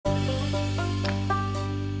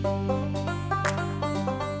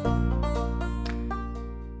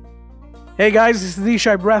Hey guys, this is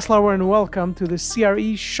Yishai Breslauer and welcome to the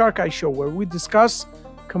CRE Shark Eye Show, where we discuss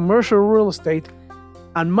commercial real estate.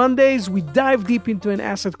 On Mondays, we dive deep into an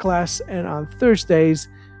asset class, and on Thursdays,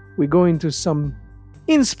 we go into some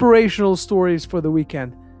inspirational stories for the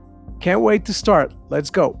weekend. Can't wait to start. Let's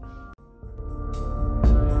go.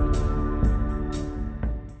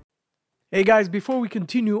 Hey guys, before we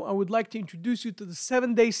continue, I would like to introduce you to the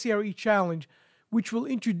 7-Day CRE Challenge, which will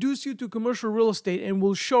introduce you to commercial real estate and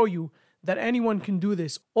will show you that anyone can do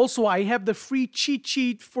this. Also, I have the free cheat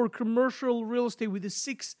sheet for commercial real estate with the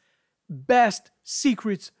 6 best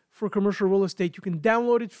secrets for commercial real estate. You can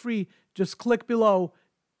download it free. Just click below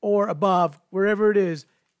or above, wherever it is,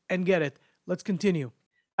 and get it. Let's continue.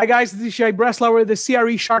 Hi guys, this is Yishai Breslauer, the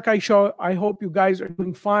CRE Shark Eye Show. I hope you guys are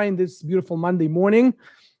doing fine this beautiful Monday morning.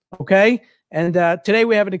 Okay, and today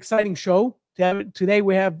we have an exciting show. Today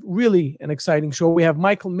we have really an exciting show. We have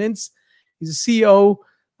Michael Mintz. He's the CEO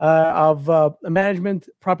of a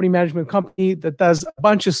property management company that does a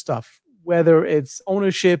bunch of stuff, whether it's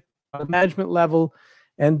ownership, management level,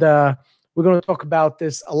 and we're going to talk about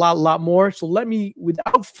this a lot more. So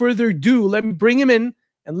without further ado, let me bring him in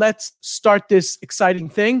and let's start this exciting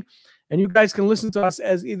thing. And you guys can listen to us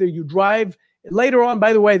as either you drive. Later on,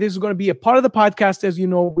 by the way, this is going to be a part of the podcast. As you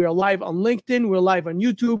know, we are live on LinkedIn. We're live on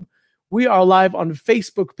YouTube. We are live on the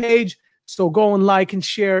Facebook page. So go and like and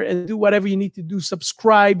share and do whatever you need to do.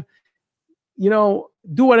 Subscribe, do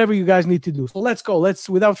whatever you guys need to do. So let's go.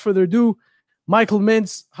 Without further ado, Michael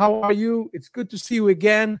Mintz, how are you? It's good to see you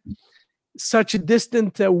again. Such a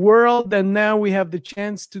distant world, and now we have the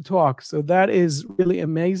chance to talk. So that is really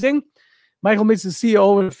amazing. Michael Mintz is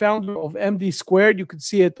CEO and founder of MD Squared. You can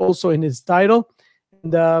see it also in his title.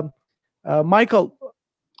 And Michael,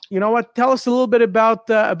 you know what? Tell us a little bit about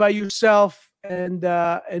yourself and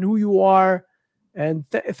who you are. And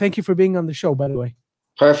thank you for being on the show, by the way.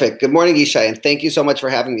 Perfect. Good morning, Yishai, and thank you so much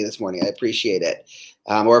for having me this morning. I appreciate it.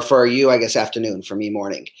 Or for you, I guess, afternoon. For me,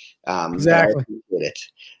 morning. Exactly. I appreciate it.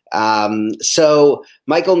 So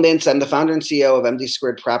Michael Mintz, I'm the founder and CEO of MD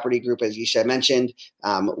Squared Property Group, as Yishai mentioned.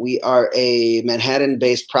 We are a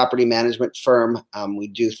Manhattan-based property management firm. We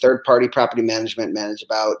do third-party property management, manage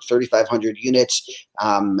about 3,500 units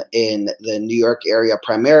in the New York area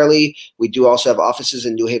primarily. We do also have offices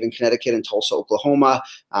in New Haven, Connecticut, and Tulsa, Oklahoma.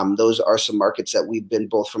 Those are some markets that we've been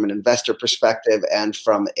both from an investor perspective and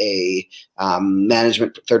from a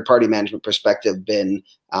third-party management perspective been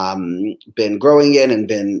growing in and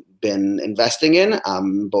been investing in,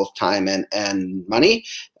 both time and money.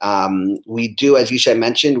 We do, as Yishai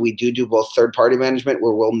mentioned, we do both third-party management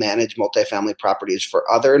where we'll manage multifamily properties for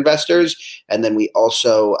other investors. And then we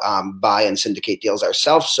also buy and syndicate deals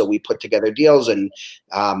ourselves. So we put together deals and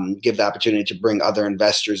give the opportunity to bring other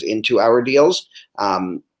investors into our deals.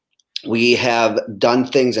 We have done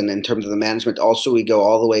things, and in terms of the management also, we go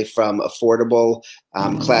all the way from affordable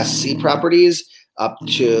Class C properties up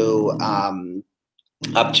to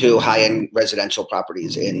high-end residential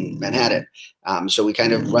properties in Manhattan. So we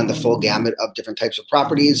kind of run the full gamut of different types of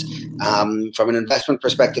properties. From an investment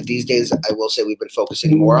perspective these days, I will say we've been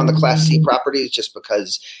focusing more on the Class C properties just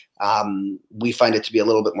because we find it to be a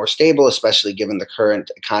little bit more stable, especially given the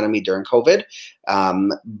current economy during COVID.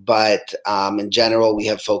 But in general, we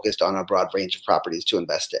have focused on a broad range of properties to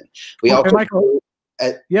invest in. Michael.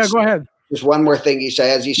 Go ahead. Just one more thing, Yishai.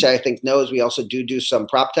 As Yishai, I think, knows, we also do some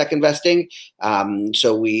prop tech investing.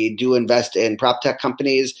 So we do invest in prop tech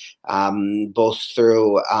companies, both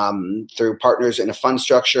through partners in a fund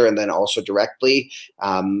structure and then also directly.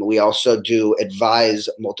 We also do advise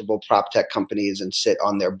multiple prop tech companies and sit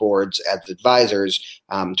on their boards as advisors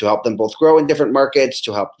to help them both grow in different markets,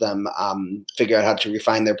 to help them figure out how to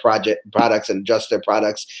refine their products and adjust their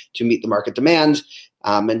products to meet the market demands.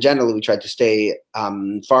 And generally, we try to stay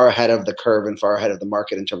far ahead of the curve and far ahead of the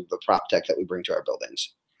market in terms of the prop tech that we bring to our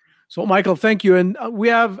buildings. So, Michael, thank you. And we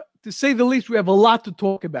have, to say the least, we have a lot to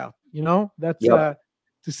talk about. That's to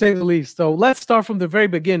say the least. So let's start from the very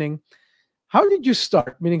beginning. How did you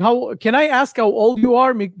start? Meaning, how can I ask how old you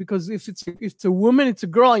are? Because if it's a woman, it's a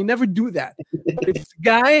girl. I never do that. But if it's a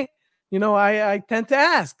guy, I tend to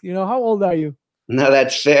ask. How old are you? No,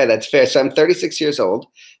 that's fair. That's fair. So I'm 36 years old.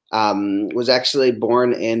 Was actually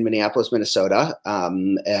born in Minneapolis, Minnesota,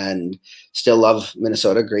 and still love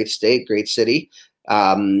Minnesota. Great state, great city.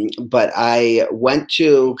 But I went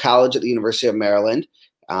to college at the University of Maryland,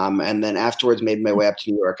 and then afterwards made my way up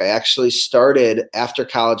to New York. I actually started after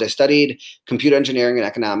college. I studied computer engineering and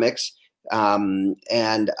economics,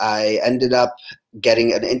 and I ended up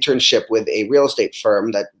getting an internship with a real estate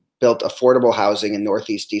firm that built affordable housing in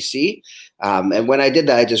Northeast DC. And when I did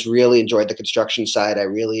that, I just really enjoyed the construction side. I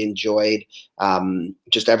really enjoyed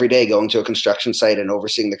just every day going to a construction site and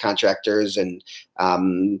overseeing the contractors and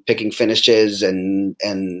picking finishes and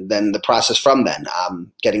then the process from then,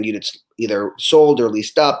 getting units either sold or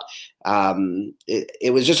leased up.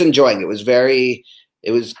 It was just enjoying.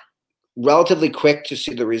 It was relatively quick to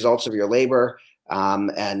see the results of your labor,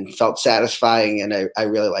 and felt satisfying, and I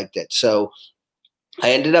really liked it. So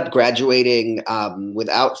I ended up graduating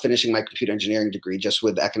without finishing my computer engineering degree, just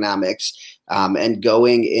with economics, and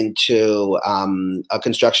going into a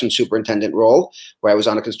construction superintendent role where I was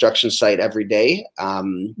on a construction site every day.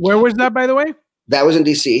 Where was that, by the way? That was in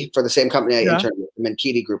DC for the same company I interned with, the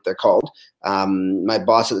Mankitti Group, they're called. My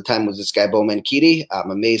boss at the time was this guy, Bo Mankitti,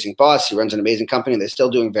 amazing boss. He runs an amazing company. They're still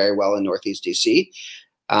doing very well in Northeast DC.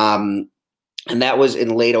 And that was in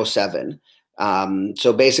late 2007.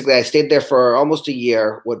 So basically I stayed there for almost a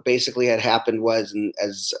year. What basically had happened was, and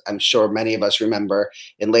as I'm sure many of us remember,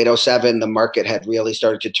 in late 2007, the market had really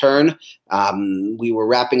started to turn. We were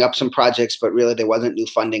wrapping up some projects, but really there wasn't new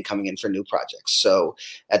funding coming in for new projects. So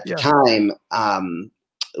at the time,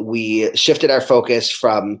 we shifted our focus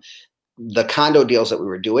from the condo deals that we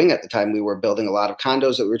were doing. At the time, we were building a lot of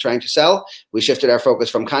condos that we were trying to sell. We shifted our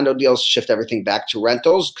focus from condo deals to shift everything back to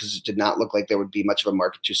rentals because it did not look like there would be much of a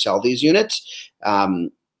market to sell these units.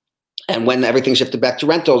 And when everything shifted back to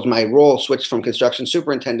rentals, my role switched from construction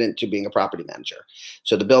superintendent to being a property manager.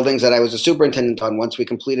 So the buildings that I was a superintendent on, once we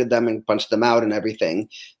completed them and punched them out and everything,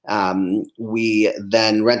 we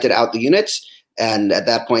then rented out the units. And at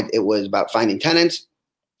that point, it was about finding tenants,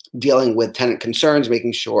 dealing with tenant concerns,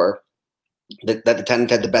 making sure that the tenant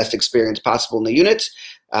had the best experience possible in the units.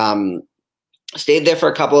 Stayed there for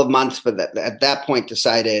a couple of months, but at that point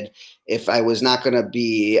decided if I was not going to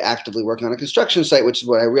be actively working on a construction site, which is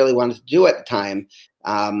what I really wanted to do at the time,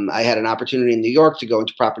 I had an opportunity in New York to go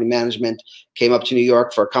into property management, came up to New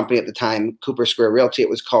York for a company at the time, Cooper Square Realty, it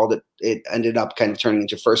was called. It ended up kind of turning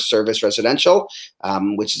into First Service Residential,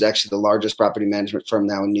 which is actually the largest property management firm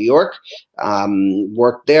now in New York.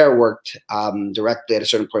 Worked directly at a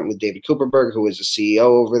certain point with David Cooperberg, who was the CEO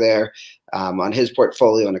over there, on his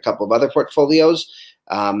portfolio and a couple of other portfolios.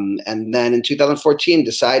 And then in 2014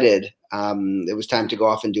 decided it was time to go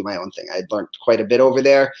off and do my own thing. I had learned quite a bit over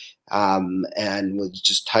there, and was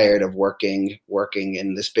just tired of working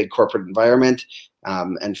in this big corporate environment,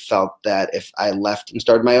 and felt that if I left and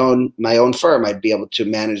started my own firm, I'd be able to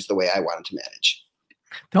manage the way I wanted to manage.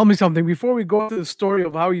 Tell me something before we go to the story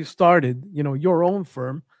of how you started, your own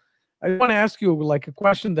firm. I want to ask you like a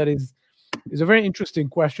question that is a very interesting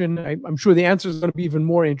question. I'm sure the answer is going to be even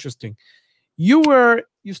more interesting. You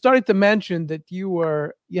started to mention that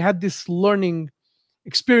you had this learning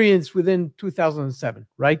experience within 2007,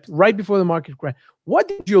 right? Right before the market crash. What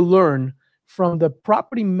did you learn from the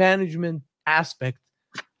property management aspect,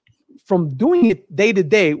 from doing it day to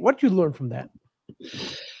day? What did you learn from that?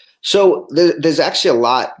 So there's actually a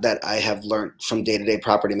lot that I have learned from day-to-day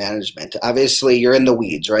property management. Obviously, you're in the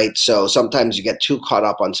weeds, right? So sometimes you get too caught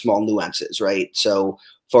up on small nuances, right? So,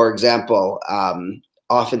 for example,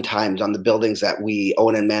 oftentimes on the buildings that we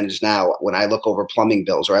own and manage now, when I look over plumbing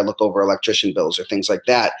bills or I look over electrician bills or things like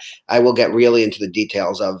that, I will get really into the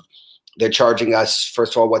details of, they're charging us,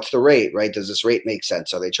 first of all, what's the rate, right? Does this rate make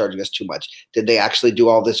sense? Are they charging us too much? Did they actually do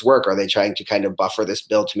all this work? Are they trying to kind of buffer this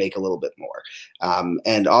bill to make a little bit more?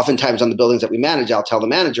 And oftentimes on the buildings that we manage, I'll tell the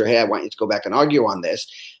manager, hey, I want you to go back and argue on this.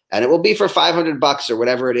 And it will be for $500 or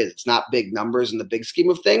whatever it is. It's not big numbers in the big scheme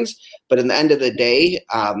of things. But in the end of the day,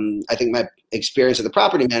 I think my experience as the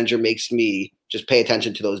property manager makes me just pay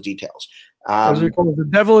attention to those details. As we call it, the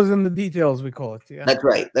devil is in the details, we call it. Yeah. That's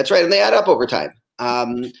right. And they add up over time.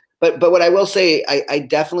 But what I will say, I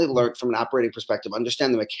definitely learned from an operating perspective,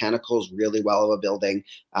 understand the mechanicals really well of a building.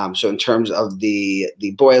 So in terms of the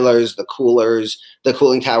boilers, the coolers, the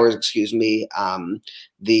cooling towers,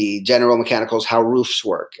 the general mechanicals, how roofs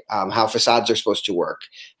work, how facades are supposed to work,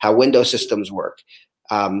 how window systems work.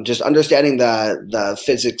 Just understanding the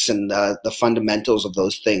physics and the fundamentals of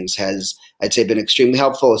those things has, I'd say, been extremely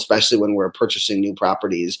helpful, especially when we're purchasing new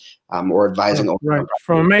properties or advising. Right.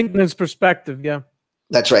 From a maintenance perspective, yeah.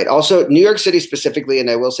 That's right. Also, New York City specifically, and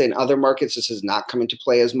I will say in other markets, this has not come into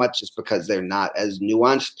play as much just because they're not as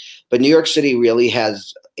nuanced. But New York City really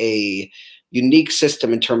has a unique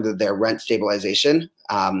system in terms of their rent stabilization.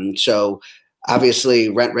 So obviously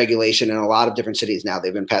rent regulation in a lot of different cities now,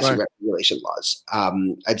 they've been passing rent regulation laws.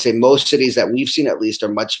 I'd say most cities that we've seen at least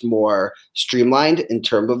are much more streamlined in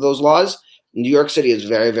terms of those laws. New York City is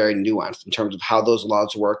very, very nuanced in terms of how those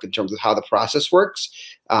laws work, in terms of how the process works.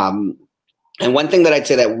 And one thing that I'd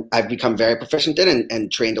say that I've become very proficient in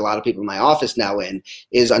and trained a lot of people in my office now in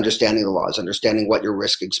is understanding the laws, understanding what your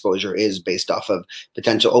risk exposure is based off of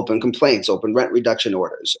potential open complaints, open rent reduction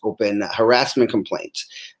orders, open harassment complaints,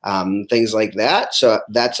 things like that. So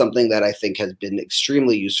that's something that I think has been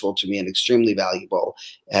extremely useful to me and extremely valuable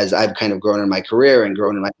as I've kind of grown in my career and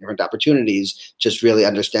grown in my different opportunities, just really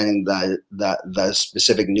understanding the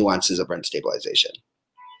specific nuances of rent stabilization.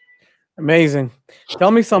 Amazing.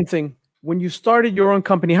 Tell me something. When you started your own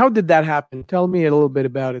company, how did that happen? Tell me a little bit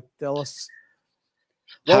about it. Tell us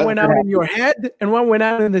what went out in your head and what went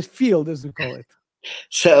out in the field, as we call it.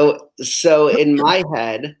 So in my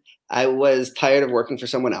head, I was tired of working for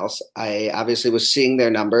someone else. I obviously was seeing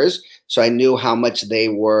their numbers, so I knew how much they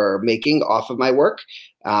were making off of my work.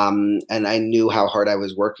 And I knew how hard I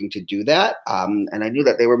was working to do that. And I knew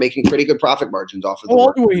that they were making pretty good profit margins off of the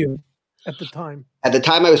work. How old were you at the time? At the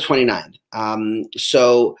time, I was 29.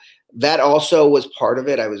 So that also was part of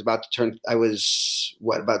it. I was about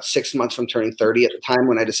 6 months from turning 30 at the time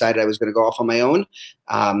when I decided I was going to go off on my own,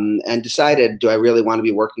 and decided, do I really want to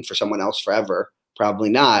be working for someone else forever? Probably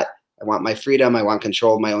not. I want my freedom. I want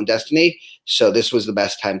control of my own destiny. So this was the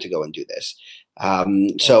best time to go and do this.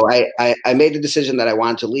 So I made the decision that I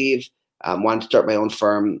wanted to leave, wanted to start my own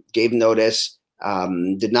firm, gave notice,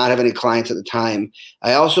 did not have any clients at the time.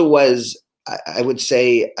 I also I would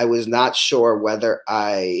say I was not sure whether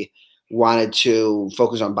I wanted to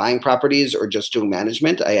focus on buying properties or just doing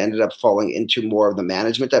management. I ended up falling into more of the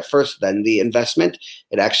management at first than the investment.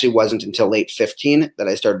 It actually wasn't until late 15 that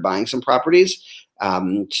I started buying some properties.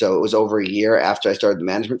 So it was over a year after I started the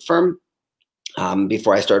management firm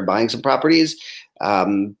before I started buying some properties.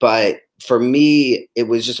 But for me, it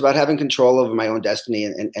was just about having control over my own destiny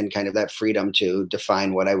and kind of that freedom to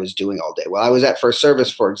define what I was doing all day. While I was at First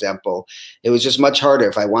Service, for example, it was just much harder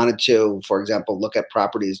if I wanted to, for example, look at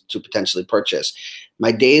properties to potentially purchase.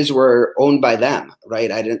 My days were owned by them,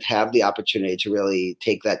 right? I didn't have the opportunity to really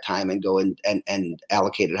take that time and go and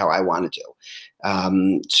allocate it how I wanted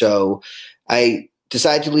to. So I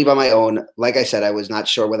decided to leave on my own. Like I said, I was not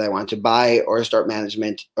sure whether I wanted to buy or start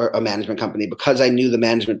management or a management company. Because I knew the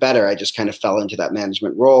management better, I just kind of fell into that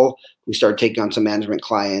management role. We started taking on some management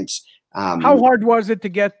clients. How hard was it to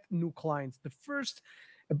get new clients? The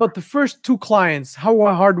first two clients, how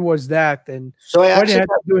hard was that? And so I actually had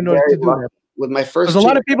to do in order to do that? With my first, because a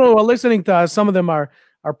lot of people who are listening to us, some of them are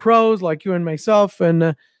pros like you and myself,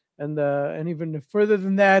 and even further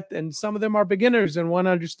than that, and some of them are beginners and want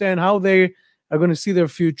to understand how they are going to see their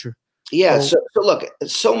future. Yeah. So look,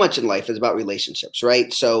 so much in life is about relationships,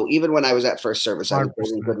 right? So even when I was at First Service, I was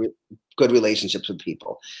building good relationships with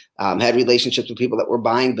people, had relationships with people that were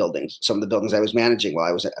buying buildings, some of the buildings I was managing while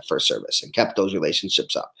I was at First Service, and kept those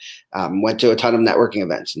relationships up. Went to a ton of networking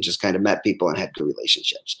events and just kind of met people and had good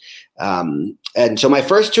relationships. And so my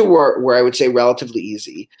first two were I would say relatively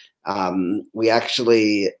easy. We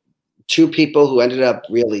actually, two people who ended up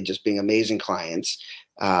really just being amazing clients.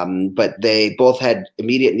 But they both had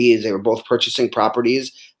immediate needs. They were both purchasing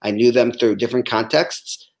properties. I knew them through different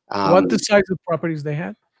contexts. What the size of properties they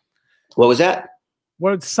had? What was that?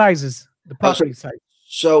 What are the sizes? The property size.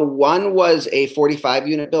 So one was a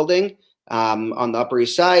 45-unit building on the Upper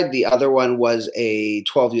East Side. The other one was a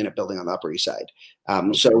 12-unit building on the Upper East Side.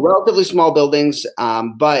 So relatively small buildings,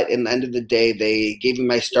 but in the end of the day, they gave me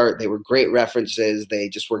my start. They were great references. They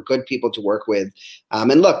just were good people to work with.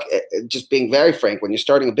 And look, just being very frank, when you're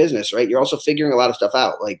starting a business, right, you're also figuring a lot of stuff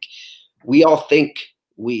out. Like, we all think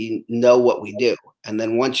we know what we do. And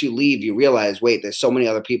then once you leave, you realize, wait, there's so many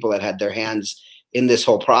other people that had their hands in this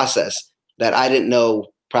whole process that I didn't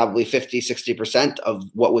know probably 50, 60% of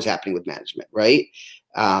what was happening with management, right?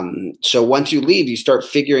 So once you leave, you start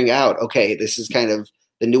figuring out, okay, this is kind of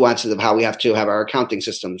the nuances of how we have to have our accounting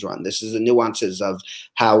systems run. This is the nuances of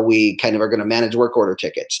how we kind of are going to manage work order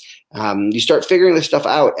tickets. You start figuring this stuff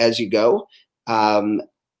out as you go. And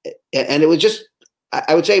it was just,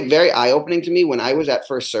 I would say, very eye-opening to me. When I was at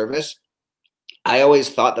First Service, I always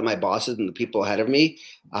thought that my bosses and the people ahead of me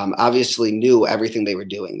obviously knew everything they were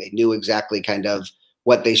doing. They knew exactly kind of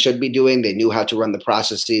what they should be doing. They knew how to run the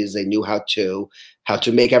processes. They knew how to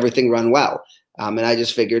make everything run well. And I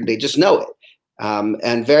just figured they just know it.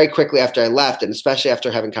 And very quickly after I left, and especially after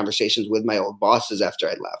having conversations with my old bosses after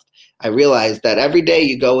I left, I realized that every day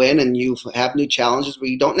you go in and you have new challenges where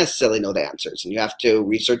you don't necessarily know the answers, and you have to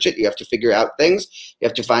research it. You have to figure out things. You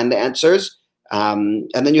have to find the answers. And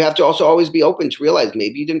then you have to also always be open to realize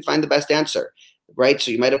maybe you didn't find the best answer, right? So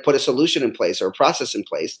you might have put a solution in place or a process in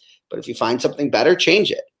place, but if you find something better,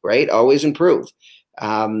 change it, right? Always improve.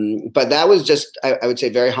 But that was just, I would say,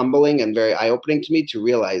 very humbling and very eye-opening to me to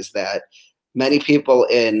realize that many people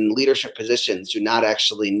in leadership positions do not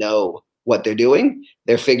actually know what they're doing.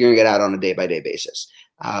 They're figuring it out on a day-by-day basis.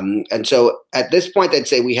 And so at this point, I'd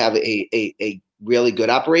say we have a really good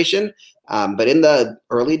operation. But in the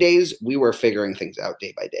early days, we were figuring things out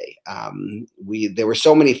day by day. There were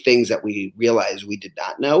so many things that we realized we did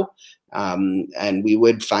not know. And we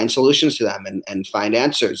would find solutions to them and find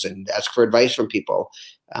answers and ask for advice from people.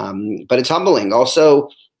 But it's humbling. Also,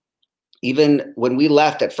 even when we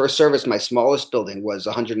left at First Service, my smallest building was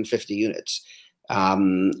 150 units.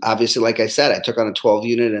 Obviously, like I said, I took on a 12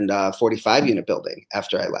 unit and a 45 unit building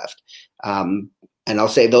after I left. And I'll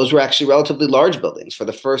say those were actually relatively large buildings. For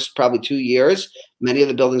the first probably 2 years, many of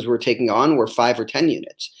the buildings we were taking on were 5 or 10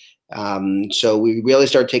 units. So we really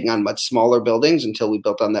started taking on much smaller buildings until we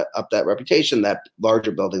built on up that reputation that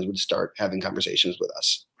larger buildings would start having conversations with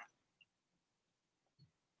us.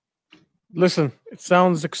 Listen, it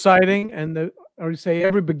sounds exciting, and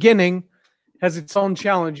every beginning has its own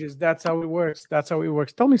challenges. That's how it works.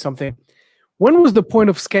 Tell me something. When was the point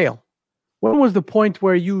of scale? When was the point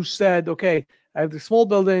where you said, okay, I have the small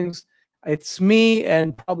buildings, it's me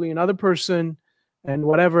and probably another person and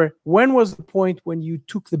whatever. When was the point when you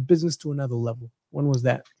took the business to another level? When was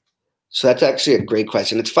that? So that's actually a great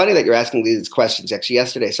question. It's funny that you're asking these questions. Actually,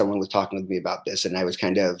 yesterday, someone was talking with me about this, and I was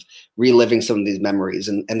kind of reliving some of these memories.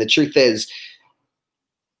 And the truth is,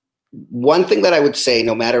 one thing that I would say,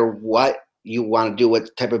 no matter what you want to do,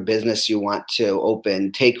 what type of business you want to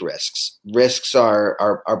open, take risks. Risks are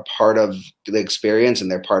part of the experience,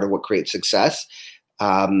 and they're part of what creates success.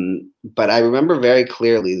 But I remember very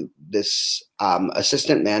clearly this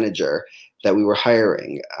assistant manager that we were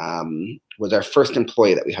hiring was our first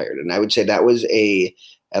employee that we hired. And I would say that was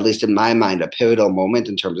at least in my mind, a pivotal moment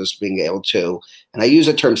in terms of being able to, and I use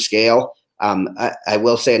the term scale. I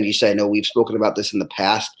will say, and Yishai, I know we've spoken about this in the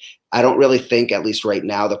past, I don't really think, at least right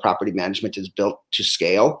now, the property management is built to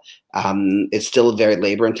scale. It's still a very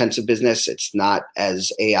labor-intensive business. It's not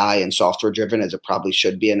as AI and software-driven as it probably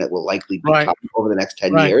should be, and it will likely become over the next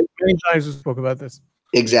 10 years. Many times we spoke about this.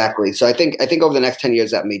 Exactly. So I think over the next 10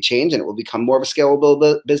 years that may change and it will become more of a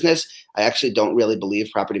scalable business. I actually don't really believe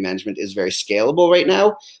property management is very scalable right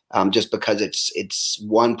now, just because it's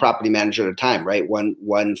one property manager at a time, right?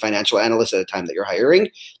 One financial analyst at a time that you're hiring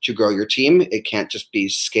to grow your team. It can't just be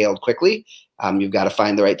scaled quickly. You've got to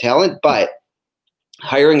find the right talent. But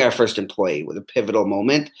hiring our first employee was a pivotal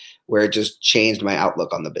moment where it just changed my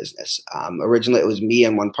outlook on the business. Originally, it was me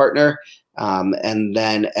and one partner. And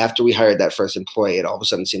then after we hired that first employee, it all of a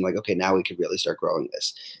sudden seemed like, okay, now we could really start growing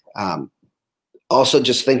this. Also,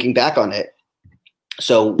 just thinking back on it,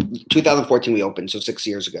 so 2014 we opened, so 6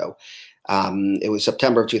 years ago. It was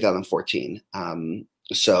September of 2014.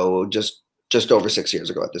 So just over 6 years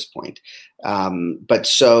ago at this point. But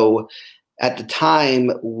so at the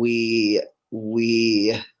time we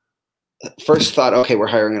first thought, okay, we're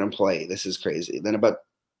hiring an employee. This is crazy. Then about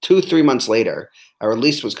 2-3 months later, our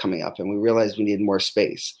lease was coming up and we realized we needed more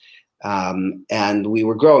space. And we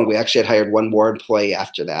were growing. We actually had hired one more employee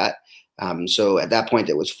after that. So at that point,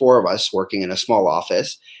 it was 4 of us working in a small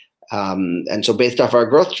office. And so based off our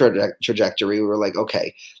growth trajectory, we were like,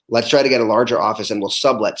 okay, let's try to get a larger office and we'll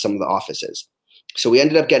sublet some of the offices. So we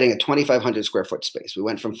ended up getting a 2,500 square foot space. We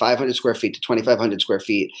went from 500 square feet to 2,500 square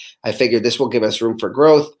feet. I figured this will give us room for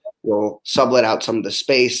growth. We'll sublet out some of the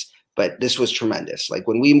space, but this was tremendous. Like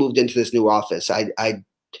when we moved into this new office, I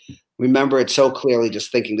remember it so clearly,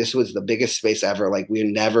 just thinking this was the biggest space ever. Like we're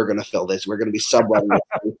never going to fill this. We're going to be subletting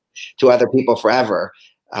to other people forever.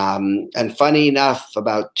 And funny enough,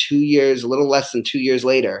 about 2 years, a little less than 2 years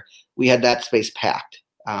later, we had that space packed.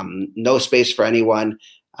 No space for anyone.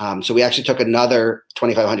 So we actually took another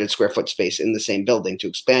 2,500 square foot space in the same building to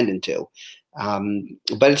expand into.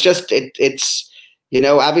 But it's just, it's,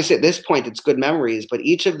 obviously at this point it's good memories, but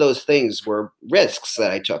each of those things were risks that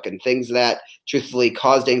I took and things that truthfully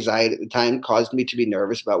caused anxiety at the time, caused me to be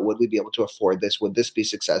nervous about would we be able to afford this? Would this be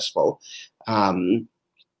successful?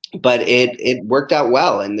 But it worked out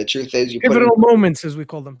well. And the truth is, pivotal moments, as we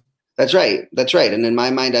call them. That's right. That's right. And in my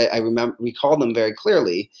mind, I recall them very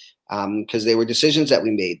clearly because they were decisions that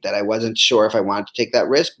we made that I wasn't sure if I wanted to take that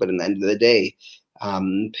risk, but in the end of the day,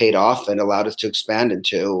 paid off and allowed us to expand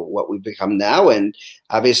into what we've become now. And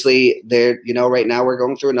obviously right now we're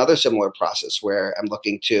going through another similar process where I'm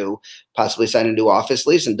looking to possibly sign a new office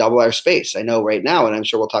lease and double our space. I know right now, and I'm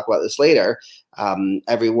sure we'll talk about this later,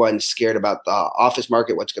 everyone's scared about the office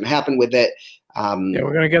market, what's going to happen with it. Yeah,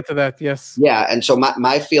 we're going to get to that. Yes. Yeah. And so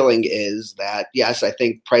my feeling is that, yes, I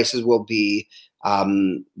think prices will be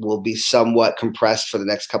somewhat compressed for the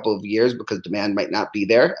next couple of years because demand might not be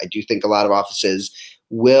there. I do think a lot of offices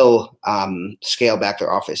will scale back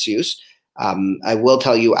their office use. I will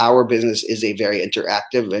tell you, our business is a very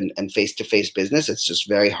interactive and face-to-face business. It's just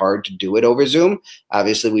very hard to do it over Zoom.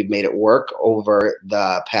 Obviously, we've made it work over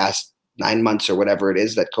the past 9 months or whatever it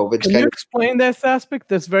is that COVID's Can you explain this aspect?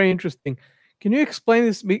 That's very interesting. Can you explain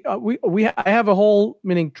this? I have a whole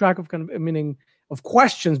track of meaning of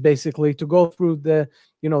questions basically to go through the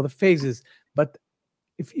the phases. But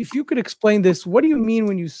if you could explain this, what do you mean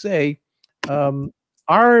when you say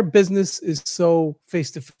our business is so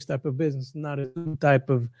face-to-face type of business, not a type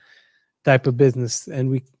of business,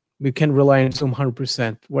 and we can rely on Zoom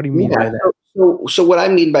 100%? What do you mean by that? So what I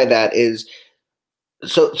mean by that is,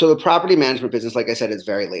 so the property management business, like I said, is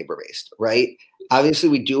very labor-based, right? Obviously,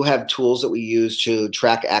 we do have tools that we use to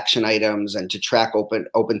track action items and to track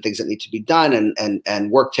open things that need to be done,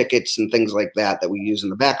 and work tickets and things like that we use in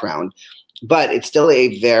the background. But it's still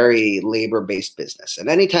a very labor-based business. And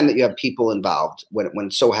anytime that you have people involved, when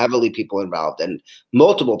so heavily people involved and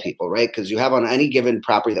multiple people, right? Because you have on any given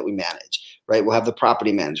property that we manage, right? We'll have the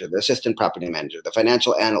property manager, the assistant property manager, the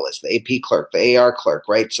financial analyst, the AP clerk, the AR clerk,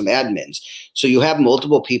 right? Some admins. So you have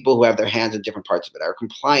multiple people who have their hands in different parts of it. Our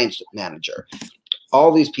compliance manager,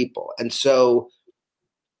 all these people. And so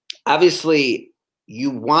obviously you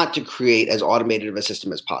want to create as automated of a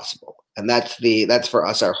system as possible. And that's for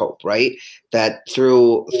us our hope, right? That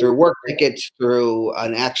through work tickets, through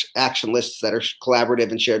an action lists that are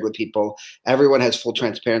collaborative and shared with people, everyone has full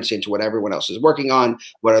transparency into what everyone else is working on,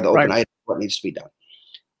 what are the open items, what needs to be done.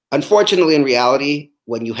 Unfortunately, in reality,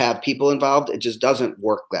 when you have people involved, it just doesn't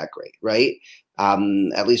work that great, right?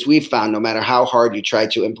 At least we've found no matter how hard you try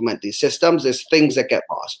to implement these systems, there's things that get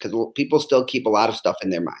lost because people still keep a lot of stuff in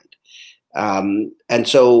their mind. And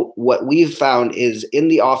so what we've found is in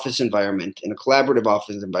the office environment, in a collaborative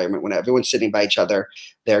office environment, when everyone's sitting by each other,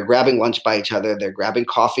 they're grabbing lunch by each other, they're grabbing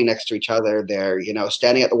coffee next to each other, they're,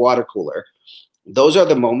 standing at the water cooler. Those are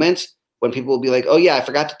the moments when people will be like, oh yeah, I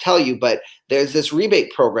forgot to tell you, but there's this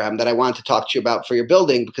rebate program that I wanted to talk to you about for your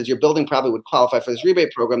building, because your building probably would qualify for this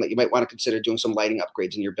rebate program that you might want to consider doing some lighting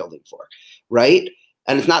upgrades in your building for, right?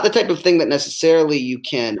 And it's not the type of thing that necessarily you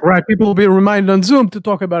can. Right. People will be reminded on Zoom to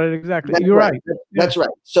talk about it. Exactly. You're right. That's right.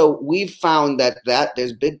 So we've found that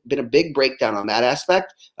there's been a big breakdown on that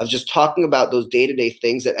aspect of just talking about those day-to-day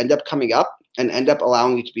things that end up coming up and end up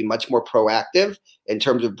allowing you to be much more proactive in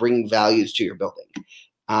terms of bringing values to your building.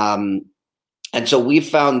 And so we've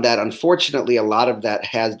found that, unfortunately, a lot of that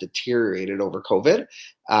has deteriorated over COVID.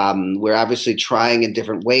 We're obviously trying in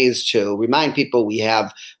different ways to remind people. We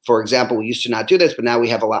have, for example, we used to not do this, but now we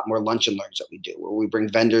have a lot more lunch and learns that we do, where we bring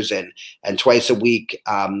vendors in, and twice a week,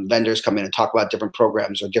 vendors come in and talk about different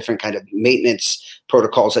programs or different kind of maintenance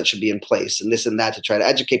protocols that should be in place, and this and that, to try to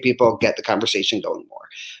educate people, get the conversation going more.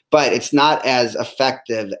 But it's not as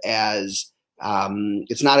effective as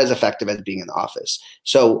being in the office.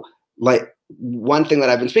 So, like, one thing that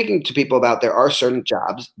I've been speaking to people about, there are certain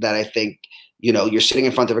jobs that I think, you're sitting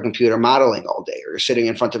in front of a computer modeling all day, or you're sitting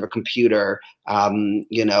in front of a computer,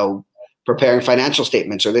 preparing financial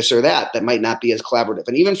statements or this or that might not be as collaborative.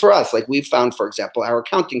 And even for us, like we've found, for example, our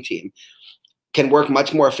accounting team can work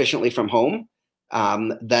much more efficiently from home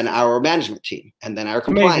than our management team and then our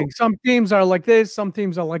compliance. Amazing. Some teams are like this, some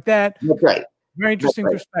teams are like that. That's right. Very interesting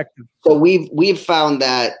perspective. So we've found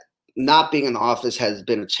that not being in the office has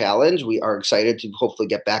been a challenge. We are excited to hopefully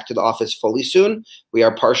get back to the office fully soon. We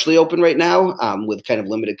are partially open right now with kind of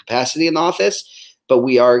limited capacity in the office, but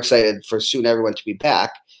we are excited for soon everyone to be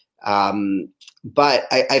back. But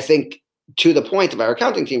I think, to the point of our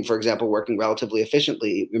accounting team, for example, working relatively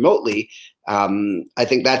efficiently remotely, I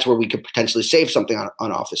think that's where we could potentially save something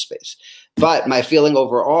on office space. But my feeling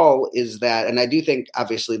overall is that, and I do think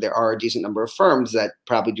obviously there are a decent number of firms that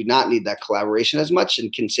probably do not need that collaboration as much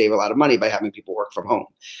and can save a lot of money by having people work from home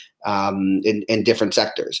in different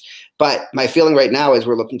sectors. But my feeling right now is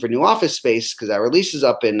we're looking for new office space because our lease is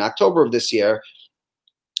up in October of this year.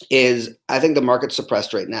 I think the market's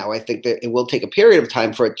suppressed right now. I think that it will take a period of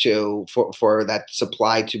time for it for that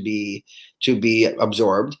supply to be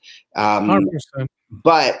absorbed. 100%.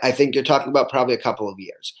 But I think you're talking about probably a couple of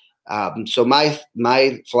years. So my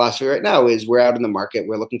philosophy right now is we're out in the market.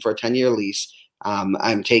 We're looking for a 10-year lease.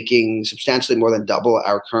 I'm taking substantially more than double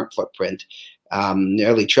our current footprint,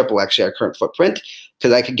 nearly triple actually our current footprint,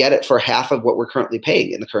 because I could get it for half of what we're currently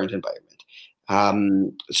paying in the current environment.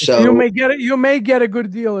 So you may get a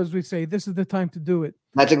good deal, as we say. This is the time to do it.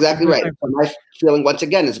 That's exactly right. So my feeling, once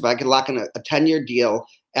again, is if I could lock in a 10-year deal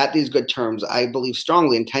at these good terms, I believe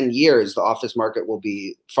strongly in 10 years, the office market will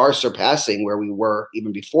be far surpassing where we were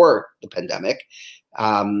even before the pandemic.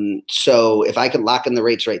 So if I could lock in the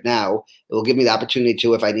rates right now, it will give me the opportunity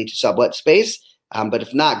to, if I need to sublet space, But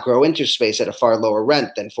if not, grow into space at a far lower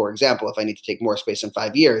rent than, for example, if I need to take more space in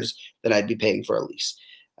 5 years, then I'd be paying for a lease.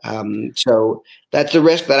 So that's the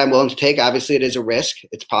risk that I'm willing to take. Obviously, it is a risk.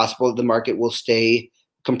 It's possible the market will stay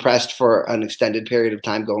compressed for an extended period of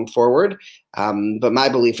time going forward. But my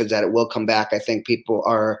belief is that it will come back. I think people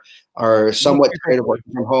are somewhat tired of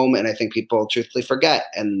working from home, and I think people truthfully forget,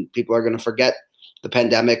 and people are going to forget the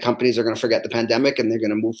pandemic. Companies are going to forget the pandemic, and they're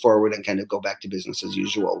going to move forward and kind of go back to business as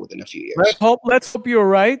usual within a few years. Let's hope you're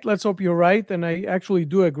right. Let's hope you're right. And I actually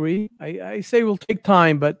do agree. I say it will take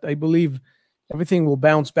time, but I believe everything will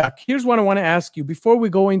bounce back. Here's what I want to ask you before we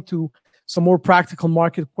go into some more practical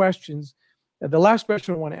market questions. The last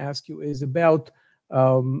question I want to ask you is about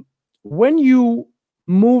when you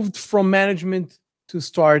moved from management to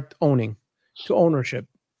start ownership,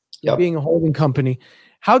 being a holding company.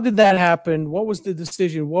 How did that happen? What was the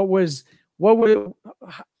decision? How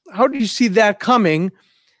did you see that coming?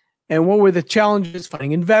 And what were the challenges?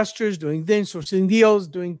 Finding investors, doing things, sourcing deals,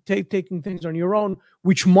 taking things on your own.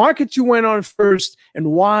 Which markets you went on first,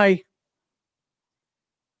 and why?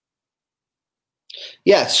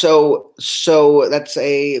 Yeah, so that's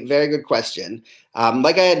a very good question.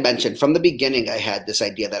 Like I had mentioned from the beginning, I had this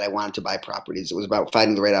idea that I wanted to buy properties. It was about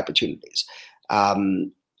finding the right opportunities.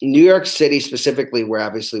 New York City specifically, where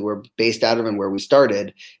obviously we're based out of and where we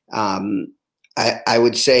started, I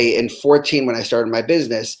would say in 2014 when I started my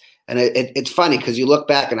business, and it's funny because you look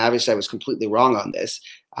back and obviously I was completely wrong on this,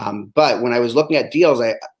 but when I was looking at deals,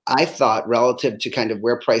 I thought relative to kind of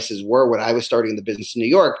where prices were when I was starting the business in New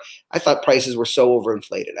York, I thought prices were so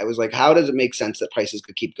overinflated. I was like, how does it make sense that prices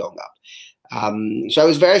could keep going up? So I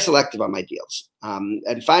was very selective on my deals.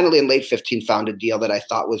 And finally in late 2015 found a deal that I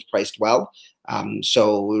thought was priced well.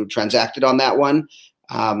 So we transacted on that one.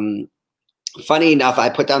 Funny enough, I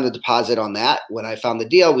put down the deposit on that. When I found the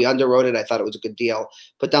deal, we underwrote it. I thought it was a good deal.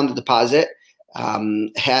 Put down the deposit.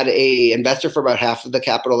 Had a investor for about half of the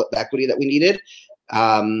capital equity that we needed.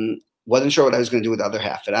 Wasn't sure what I was going to do with the other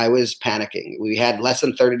half, and I was panicking. We had less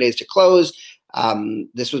than 30 days to close.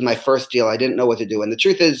 This was my first deal. I didn't know what to do. And the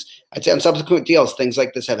truth is, I'd say on subsequent deals, things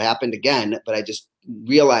like this have happened again, but I just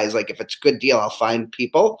realized like if it's a good deal, I'll find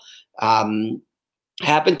people.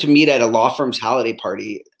 Happened to meet at a law firm's holiday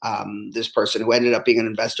party. This person who ended up being an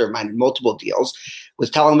investor of mine in multiple deals was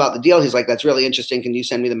telling about the deal. He's like, that's really interesting. Can you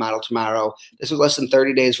send me the model tomorrow? This was less than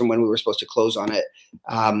 30 days from when we were supposed to close on it.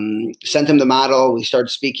 Sent him the model. We started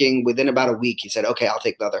speaking. Within about a week, he said, okay, I'll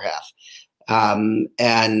take the other half.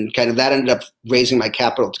 And kind of that ended up raising my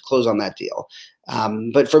capital to close on that deal.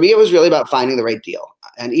 But for me, it was really about finding the right deal.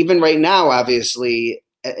 And even right now, obviously,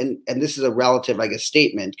 and this is a relative, I guess,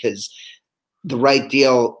 statement, because the right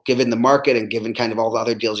deal, given the market and given kind of all the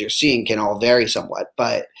other deals you're seeing, can all vary somewhat.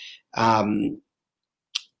 But even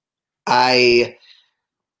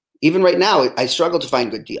right now, I struggle to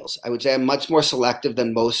find good deals. I would say I'm much more selective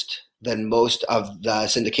than most of the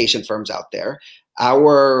syndication firms out there.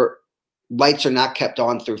 Our lights are not kept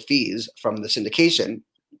on through fees from the syndication.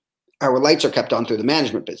 Our lights are kept on through the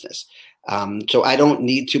management business. So I don't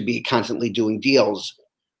need to be constantly doing deals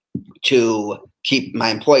to keep my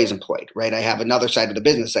employees employed, right? I have another side of the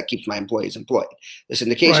business that keeps my employees employed. The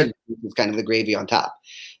syndication is kind of the gravy on top.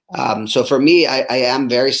 So for me, I am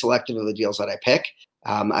very selective of the deals that I pick.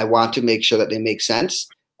 I want to make sure that they make sense.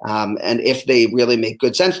 And if they really make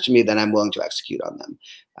good sense to me, then I'm willing to execute on them.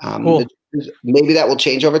 Cool. Maybe that will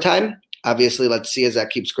change over time. Obviously, let's see as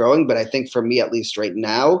that keeps growing. But I think for me, at least right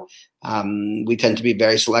now, we tend to be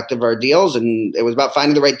very selective of our deals. And it was about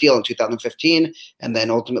finding the right deal in 2015 and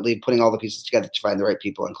then ultimately putting all the pieces together to find the right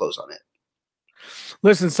people and close on it.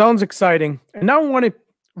 Listen, sounds exciting. And now I want to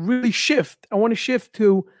really shift. I want to shift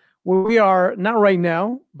to where we are, not right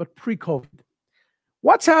now, but pre-COVID.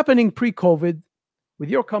 What's happening pre-COVID with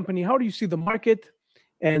your company? How do you see the market?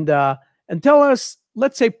 And tell us,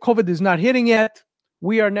 let's say COVID is not hitting yet.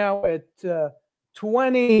 We are now at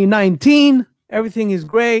 2019. Everything is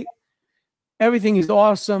great. Everything is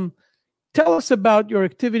awesome. Tell us about your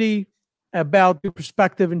activity, about your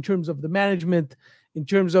perspective in terms of the management, in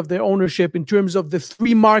terms of the ownership, in terms of the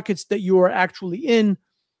three markets that you are actually in,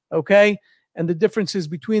 okay, and the differences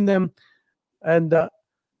between them. And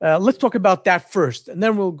let's talk about that first, and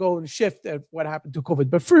then we'll go and shift at what happened to COVID.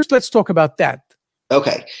 But first, let's talk about that.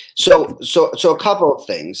 Okay, so a couple of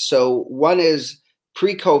things. So one is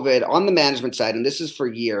pre-COVID on the management side, and this is for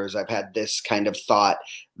years, I've had this kind of thought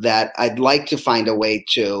that I'd like to find a way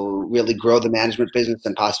to really grow the management business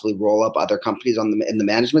and possibly roll up other companies in the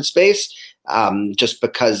management space. Just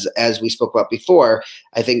because, as we spoke about before,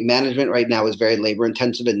 I think management right now is very labor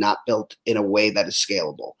intensive and not built in a way that is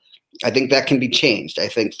scalable. I think that can be changed. I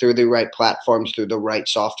think through the right platforms, through the right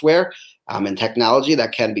software, and technology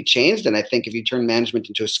that can be changed. And I think if you turn management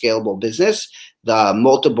into a scalable business, the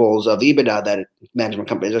multiples of EBITDA that management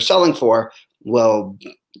companies are selling for will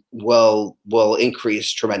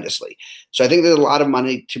increase tremendously. So I think there's a lot of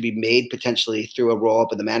money to be made potentially through a roll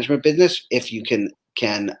up in the management business if you can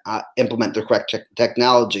implement the correct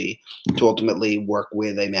technology to ultimately work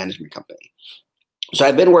with a management company. So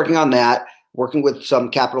I've been working on that, working with some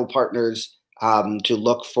capital partners to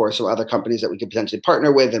look for some other companies that we could potentially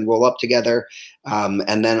partner with and roll up together,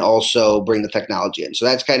 and then also bring the technology in. So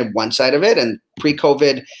that's kind of one side of it. And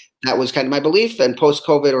pre-COVID, that was kind of my belief. And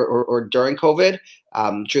post-COVID or during COVID,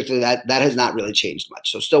 truthfully, that has not really changed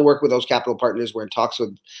much. So still work with those capital partners. We're in talks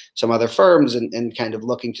with some other firms and kind of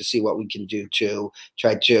looking to see what we can do to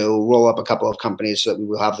try to roll up a couple of companies so that we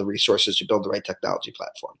will have the resources to build the right technology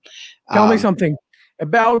platform. Tell me something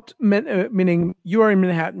about, meaning you are in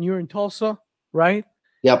Manhattan, you're in Tulsa, right?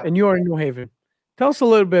 Yep. And you're in New Haven. Tell us a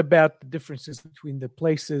little bit about the differences between the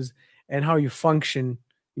places and how you function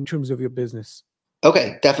in terms of your business.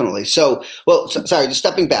 Okay, definitely. So, sorry, just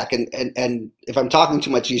stepping back, and if I'm talking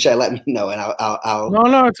too much, Yishai, let me know, and I'll.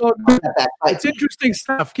 No, it's all good. It's interesting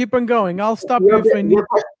stuff. Keep on going. I'll stop you if I need.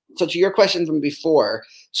 So, to your question from before,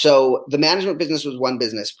 so the management business was one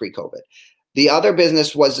business pre-COVID. The other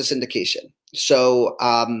business was the syndication. So,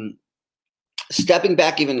 stepping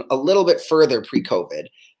back even a little bit further pre-COVID,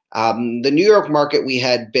 the New York market we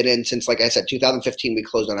had been in since, like I said, 2015, we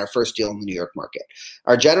closed on our first deal in the New York market.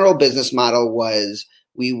 Our general business model was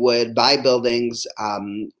we would buy buildings.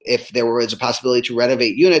 If there was a possibility to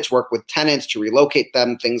renovate units, work with tenants to relocate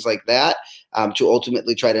them, things like that, to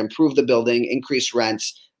ultimately try to improve the building, increase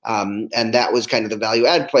rents. And that was kind of the value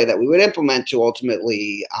add play that we would implement to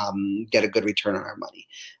ultimately get a good return on our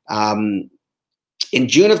money. In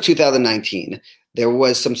June of 2019, there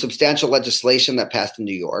was some substantial legislation that passed in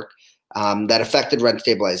New York that affected rent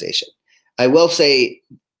stabilization. I will say,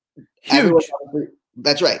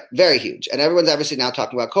 that's right, very huge. And everyone's obviously now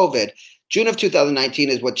talking about COVID. June of 2019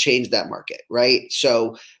 is what changed that market, right?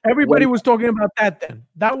 So everybody was talking about that then.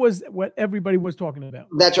 That was what everybody was talking about.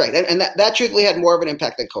 That's right. And that truthfully had more of an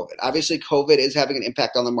impact than COVID. Obviously, COVID is having an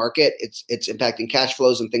impact on the market. It's impacting cash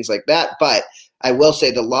flows and things like that. But I will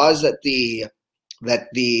say the laws that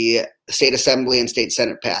the state assembly and state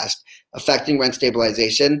senate passed affecting rent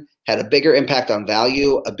stabilization had a bigger impact on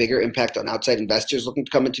value, a bigger impact on outside investors looking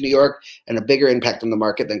to come into New York, and a bigger impact on the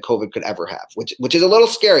market than COVID could ever have, which is a little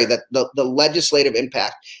scary, that the legislative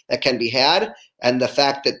impact that can be had, and the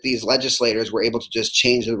fact that these legislators were able to just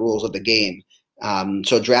change the rules of the game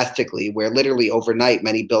so drastically, where literally overnight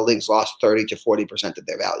many buildings lost 30 to 40% of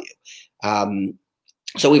their value.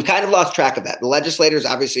 So we've kind of lost track of that. The legislators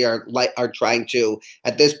obviously are trying to,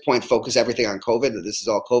 at this point, focus everything on COVID, that this is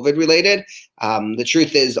all COVID related. The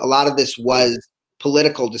truth is a lot of this was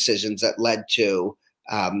political decisions that led to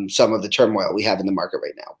some of the turmoil we have in the market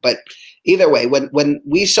right now. But either way, when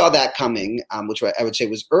we saw that coming, which I would say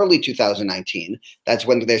was early 2019, that's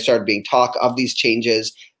when there started being talk of these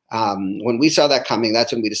changes. When we saw that coming,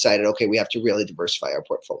 that's when we decided, okay, we have to really diversify our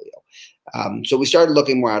portfolio. So we started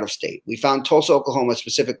looking more out of state. We found Tulsa, Oklahoma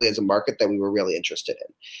specifically as a market that we were really interested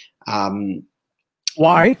in.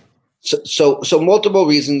 Why? So multiple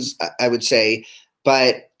reasons, I would say,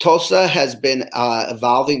 but Tulsa has been an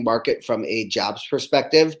evolving market from a jobs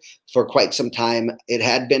perspective for quite some time. It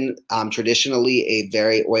had been traditionally a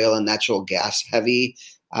very oil and natural gas heavy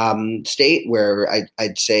state, where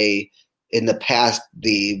I'd say in the past,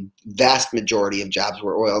 the vast majority of jobs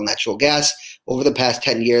were oil and natural gas. Over the past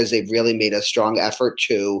 10 years, they've really made a strong effort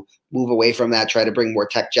to move away from that, try to bring more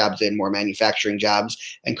tech jobs in, more manufacturing jobs,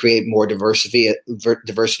 and create more diversity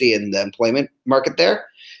in the employment market there.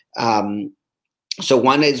 So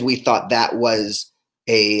one is we thought that was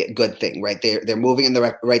a good thing, right? They're moving in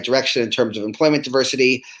the right direction in terms of employment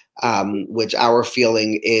diversity, which our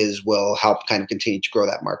feeling is will help kind of continue to grow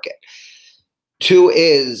that market. Two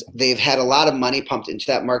is they've had a lot of money pumped into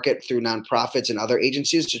that market through nonprofits and other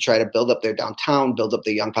agencies to try to build up their downtown, build up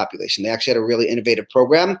the young population. They actually had a really innovative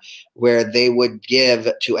program where they would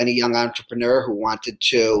give to any young entrepreneur who wanted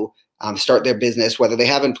to start their business, whether they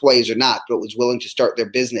have employees or not, but was willing to start their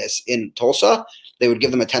business in Tulsa, they would give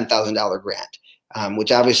them a $10,000 grant.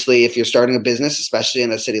 Which obviously, if you're starting a business, especially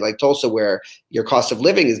in a city like Tulsa where your cost of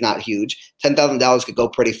living is not huge, $10,000 could go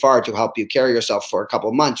pretty far to help you carry yourself for a couple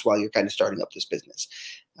of months while you're kind of starting up this business.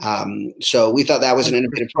 So we thought that was an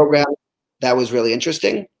innovative program. That was really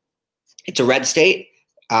interesting. It's a red state.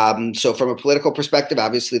 So from a political perspective,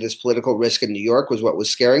 obviously this political risk in New York was what was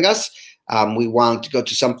scaring us. We wanted to go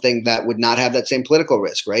to something that would not have that same political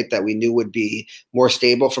risk, right? That we knew would be more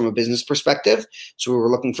stable from a business perspective. So we were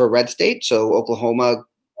looking for a red state. So Oklahoma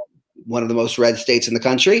one of the most red states in the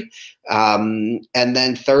country. And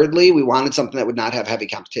then thirdly, we wanted something that would not have heavy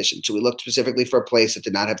competition. So we looked specifically for a place that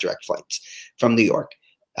did not have direct flights from New York.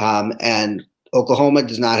 And Oklahoma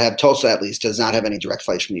does not have, Tulsa at least, does not have any direct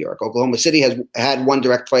flights from New York. Oklahoma City has had one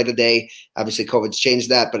direct flight a day. Obviously, COVID's changed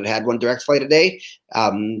that, but it had one direct flight a day.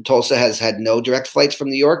 Tulsa has had no direct flights from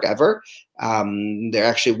New York ever. There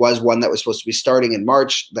actually was one that was supposed to be starting in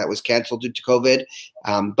March that was canceled due to COVID.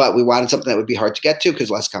 But we wanted something that would be hard to get to because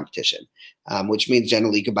less competition, which means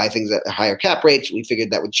generally you could buy things at higher cap rates. We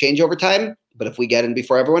figured that would change over time. But if we get in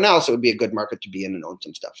before everyone else, it would be a good market to be in and own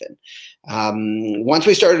some stuff in. Once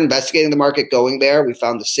we started investigating the market going there, we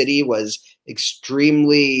found the city was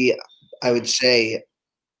extremely, I would say,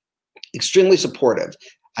 extremely supportive.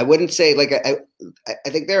 I wouldn't say like I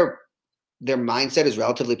think their mindset is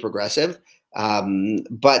relatively progressive,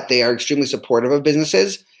 but they are extremely supportive of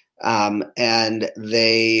businesses. And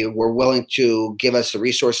they were willing to give us the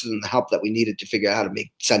resources and the help that we needed to figure out how to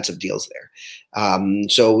make sense of deals there.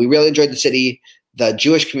 So we really enjoyed the city. The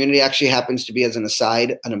Jewish community actually happens to be, as an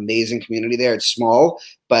aside, an amazing community there. It's small,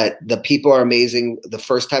 but the people are amazing. The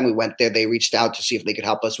first time we went there, they reached out to see if they could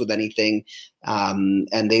help us with anything.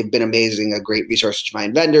 And they've been amazing, a great resource to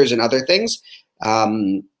find vendors and other things.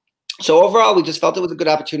 So overall, we just felt it was a good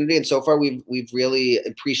opportunity. And so far, we've really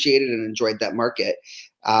appreciated and enjoyed that market.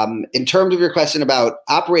 In terms of your question about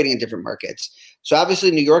operating in different markets, so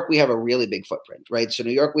obviously New York, we have a really big footprint, right? So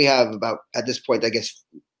New York, we have about, at this point, I guess,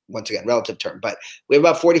 once again, relative term, but we have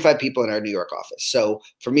about 45 people in our New York office. So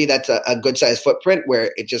for me, that's a good size footprint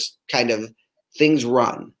where it just kind of things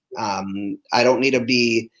run. I don't need to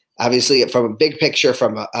be, obviously, from a big picture,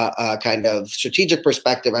 from a kind of strategic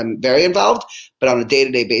perspective, I'm very involved, but on a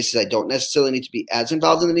day-to-day basis, I don't necessarily need to be as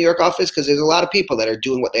involved in the New York office because there's a lot of people that are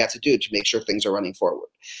doing what they have to do to make sure things are running forward.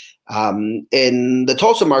 In the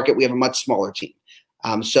Tulsa market, we have a much smaller team.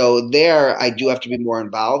 So there, I do have to be more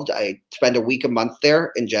involved. I spend a week, a month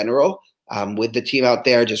there in general with the team out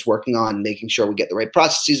there, just working on making sure we get the right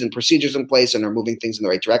processes and procedures in place and are moving things in the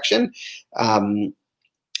right direction.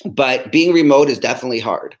 But being remote is definitely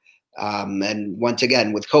hard. And once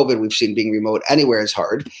again, with COVID, we've seen being remote anywhere is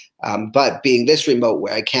hard. But being this remote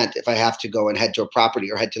where I can't, if I have to go and head to a property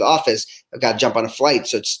or head to the office, I've got to jump on a flight.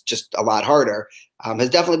 So it's just a lot harder.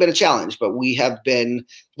 Has definitely been a challenge, but we have been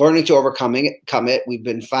learning to overcome it. We've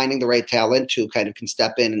been finding the right talent who kind of can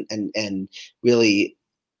step in and really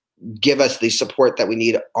give us the support that we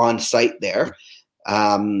need on site there.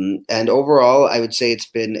 And overall, I would say it's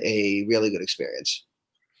been a really good experience.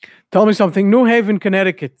 Tell me something. New Haven,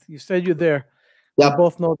 Connecticut. You said you're there. Yep. We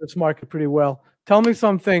both know this market pretty well. Tell me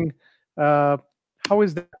something. How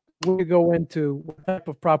is that? Where you go into? What type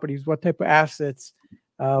of properties? What type of assets?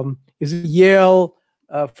 Is it Yale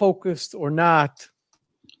focused or not?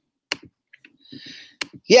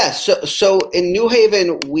 Yeah. So in New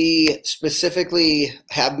Haven, we specifically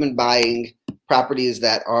have been buying properties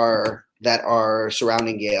that are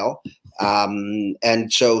surrounding Yale.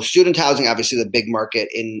 And so student housing, obviously the big market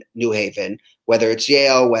in New Haven, whether it's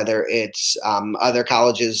Yale, whether it's other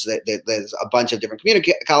colleges, there's a bunch of different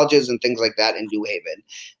community colleges and things like that in New Haven.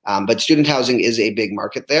 But student housing is a big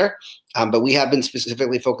market there. But we have been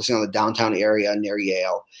specifically focusing on the downtown area near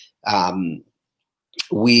Yale.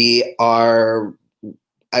 We are,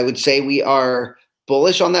 I would say we are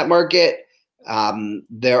bullish on that market.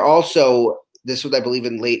 They're also, this was, I believe,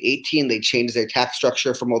 in late 2018, they changed their tax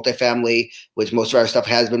structure for multifamily, which most of our stuff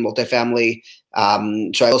has been multifamily.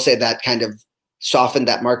 So I will say that kind of softened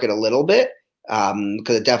that market a little bit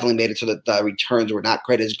because it definitely made it so that the returns were not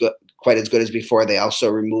quite as good as before. They also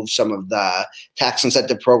removed some of the tax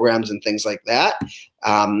incentive programs and things like that.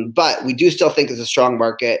 But we do still think it's a strong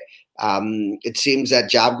market. It seems that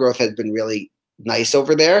job growth has been really nice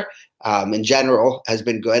over there. In general has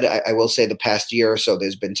been good. I will say the past year or so,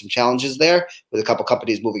 there's been some challenges there with a couple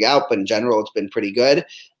companies moving out, but in general, it's been pretty good.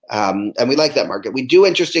 And we like that market. We do,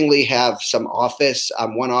 interestingly, have some office,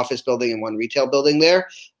 one office building and one retail building there.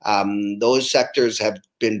 Those sectors have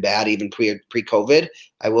been bad even pre-COVID.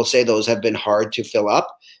 I will say those have been hard to fill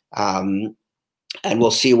up. And we'll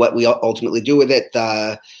see what we ultimately do with it.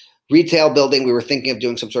 The retail building, we were thinking of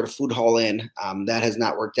doing some sort of food hall in. That has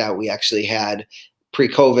not worked out. We actually had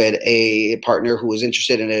pre-COVID a partner who was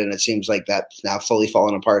interested in it, and it seems like that's now fully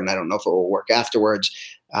fallen apart, and I don't know if it will work afterwards.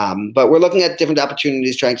 But we're looking at different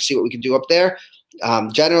opportunities, trying to see what we can do up there.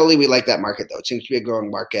 Generally, we like that market, though. It seems to be a growing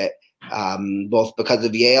market, both because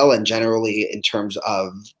of Yale and generally in terms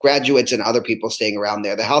of graduates and other people staying around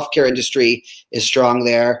there. The healthcare industry is strong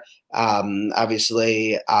there.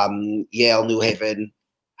 Obviously, Yale, New Haven,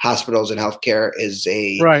 hospitals and healthcare is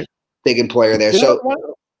a big employer there. So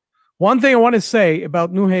One thing I want to say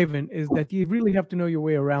about New Haven is that you really have to know your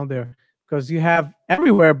way around there, because you have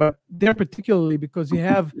everywhere, but there particularly because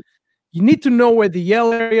you need to know where the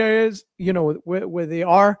Yale area is, where they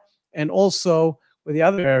are, and also where the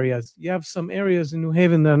other areas. You have some areas in New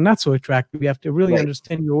Haven that are not so attractive. You have to really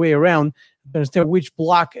understand your way around, understand which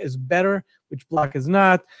block is better, which block is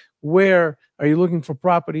not, where are you looking for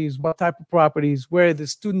properties, what type of properties, where the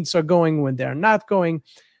students are going when they're not going,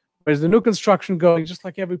 where's the new construction going, just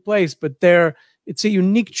like every place, but it's a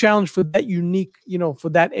unique challenge for that for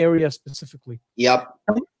that area specifically. Yep.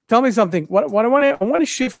 Tell me something. What I want to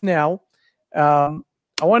shift now. I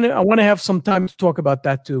want to have some time to talk about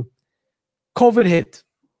that too. COVID hit.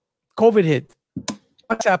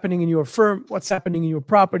 What's happening in your firm? What's happening in your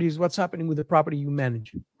properties? What's happening with the property you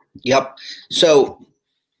manage? Yep. So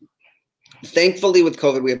thankfully with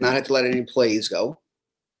COVID, we have not had to let any employees go.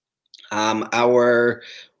 Our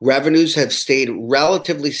revenues have stayed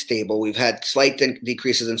relatively stable. We've had slight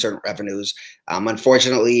decreases in certain revenues.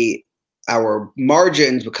 Unfortunately, our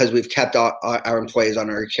margins, because we've kept our employees on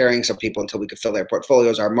or carrying some people until we could fill their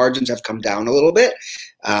portfolios, our margins have come down a little bit,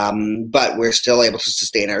 but we're still able to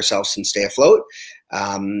sustain ourselves and stay afloat.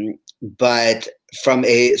 But from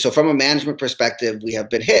a management perspective, we have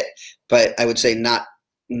been hit, but I would say not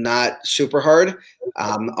super hard.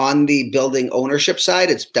 On the building ownership side,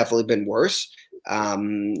 it's definitely been worse.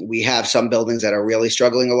 We have some buildings that are really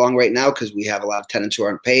struggling along right now because we have a lot of tenants who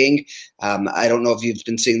aren't paying. I don't know if you've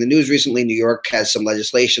been seeing the news recently. New York has some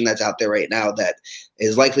legislation that's out there right now that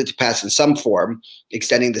is likely to pass in some form,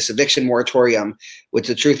 extending this eviction moratorium, which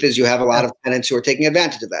the truth is you have a lot of tenants who are taking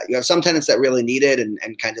advantage of that. You have some tenants that really need it and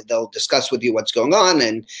kind of they'll discuss with you what's going on,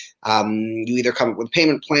 and you either come up with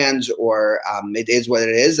payment plans or it is what it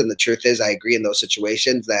is. And the truth is, I agree in those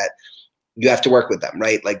situations that you have to work with them,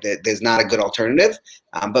 right? Like there's not a good alternative.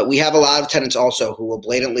 But we have a lot of tenants also who will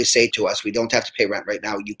blatantly say to us, we don't have to pay rent right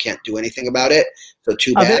now. You can't do anything about it. So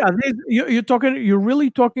too bad. You're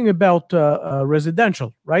really talking about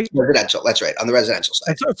residential, right? Residential. That's right. On the residential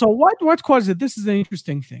side. So what causes it? This is an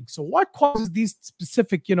interesting thing. So what causes these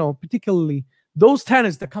specific, particularly those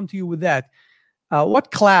tenants that come to you with that?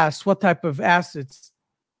 What class, what type of assets,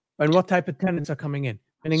 and what type of tenants are coming in?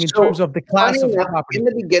 And in terms of the class of the property. In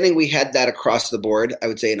the beginning, we had that across the board, I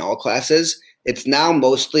would say in all classes. It's now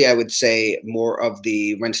mostly, I would say, more of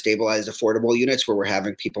the rent stabilized affordable units where we're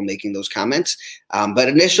having people making those comments. But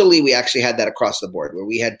initially, we actually had that across the board where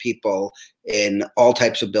we had people in all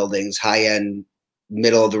types of buildings, high end,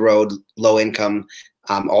 middle of the road, low income,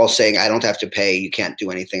 all saying, I don't have to pay. You can't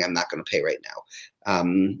do anything. I'm not going to pay right now.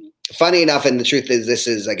 Funny enough, and the truth is, this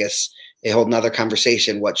is, I guess, a whole nother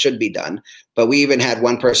conversation, what should be done. But we even had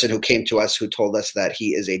one person who came to us who told us that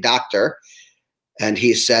he is a doctor. And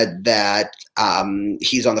he said that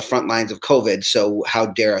he's on the front lines of COVID. So how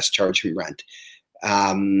dare us charge him rent?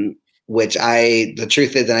 The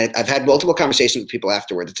truth is, and I've had multiple conversations with people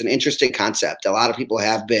afterwards. It's an interesting concept. A lot of people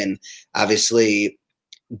have been obviously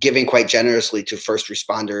giving quite generously to first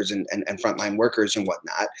responders and frontline workers and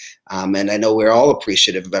whatnot. And I know we're all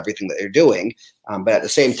appreciative of everything that they're doing. But at the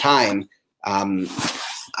same time,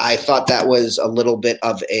 I thought that was a little bit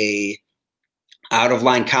of a out of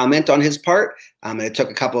line comment on his part. And it took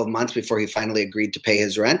a couple of months before he finally agreed to pay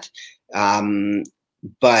his rent.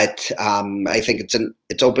 But I think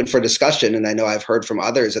it's open for discussion, and I know I've heard from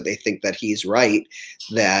others that they think that he's right,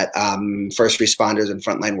 that first responders and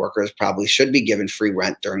frontline workers probably should be given free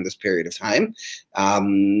rent during this period of time.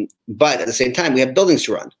 But at the same time, we have buildings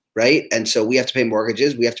to run, right? And so we have to pay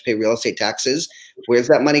mortgages, we have to pay real estate taxes. Where's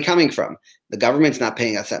that money coming from? The government's not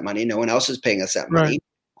paying us that money. No one else is paying us that money.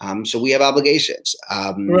 Right. So we have obligations.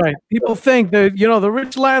 Right. People think that, the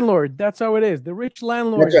rich landlord, that's how it is. The rich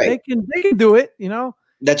landlords, right. they can do it,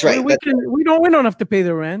 That's right. We don't have to pay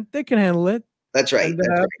the rent. They can handle it. That's right.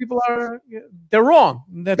 And, people they're wrong.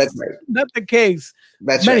 That's right. Not the case.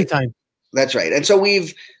 That's many right. times. That's right. And so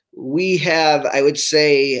we have, I would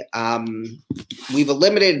say, we've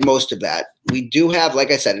eliminated most of that. We do have, like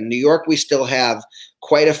I said, in New York, we still have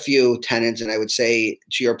quite a few tenants. And I would say,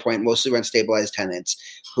 to your point, mostly rent stabilized tenants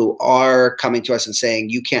who are coming to us and saying,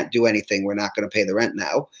 you can't do anything. We're not going to pay the rent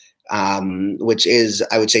now, which is,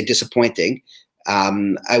 I would say, disappointing.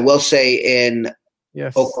 I will say in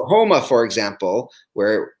Oklahoma, for example,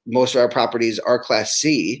 where most of our properties are Class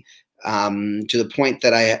C, to the point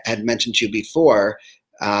that I had mentioned to you before,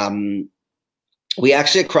 we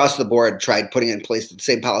actually across the board tried putting in place the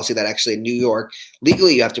same policy that actually in New York,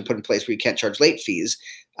 legally you have to put in place where you can't charge late fees.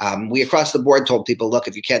 We across the board told people, look,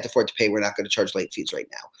 if you can't afford to pay, we're not going to charge late fees right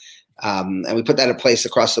now. And we put that in place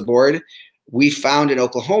across the board. we found in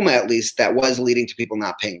Oklahoma, at least, that was leading to people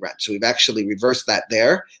not paying rent. So we've actually reversed that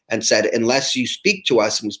there and said, unless you speak to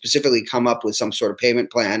us and we specifically come up with some sort of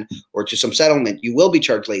payment plan or to some settlement, you will be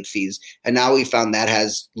charged late fees. And now we found that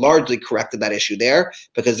has largely corrected that issue there,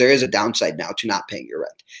 because there is a downside now to not paying your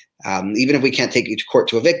rent. Even if we can't take you to court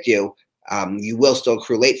to evict you, you will still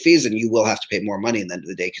accrue late fees, and you will have to pay more money at the end of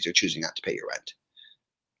the day because you're choosing not to pay your rent.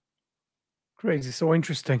 Crazy. So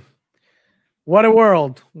interesting. What a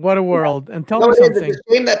world. What a world. And tell me something. It's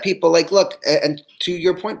a shame that people look, and to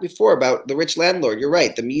your point before about the rich landlord, you're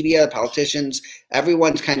right. The media, politicians,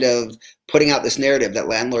 everyone's kind of putting out this narrative that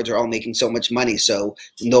landlords are all making so much money, so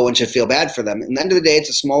no one should feel bad for them. At the end of the day,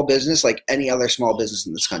 it's a small business like any other small business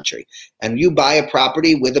in this country. And you buy a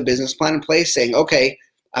property with a business plan in place saying, okay,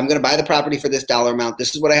 I'm going to buy the property for this dollar amount.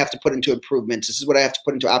 This is what I have to put into improvements. This is what I have to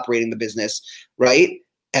put into operating the business, right?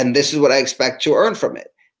 And this is what I expect to earn from it.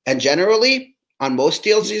 And generally, on most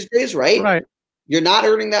deals these days, right? You're not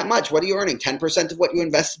earning that much. What are you earning? 10% of what you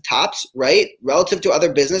invested tops, right? Relative to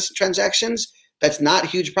other business transactions, that's not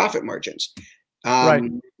huge profit margins. Right.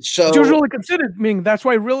 So it's usually considered, meaning that's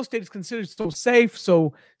why real estate is considered so safe,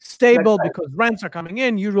 so stable, because rents are coming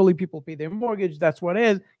in. Usually people pay their mortgage. That's what it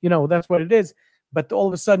is. That's what it is. But all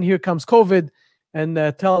of a sudden here comes COVID and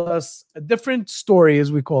tell us a different story,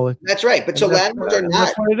 as we call it. That's right. But so landlords are not.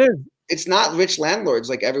 That's what it is. It's not rich landlords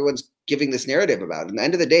like everyone's giving this narrative about. At the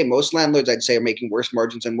end of the day, most landlords, I'd say, are making worse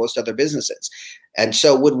margins than most other businesses. And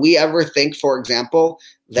so would we ever think, for example,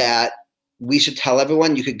 that we should tell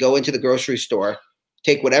everyone you could go into the grocery store,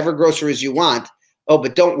 take whatever groceries you want. Oh,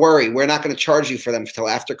 but don't worry, we're not going to charge you for them until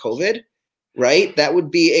after COVID, right? That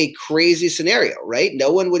would be a crazy scenario, right?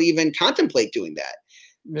 No one would even contemplate doing that.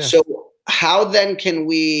 Yeah. So how then can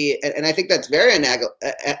we, and I think that's very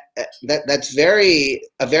that's a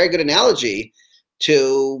very good analogy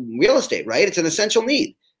to real estate, right? It's an essential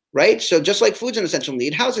need, right? So just like food's an essential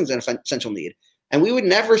need, housing's an essential need. And we would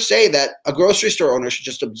never say that a grocery store owner should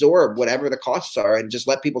just absorb whatever the costs are and just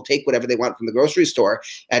let people take whatever they want from the grocery store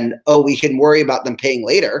and, we can worry about them paying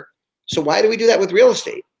later. So why do we do that with real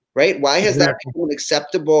estate, right? Why has that become an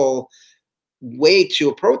acceptable way to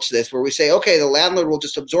approach this, where we say, okay, the landlord will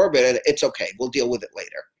just absorb it and it's okay, we'll deal with it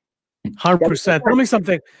later? 100%. Tell me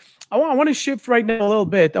something. I want to shift right now a little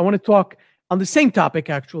bit. I want to talk on the same topic,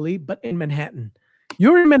 actually, but in Manhattan.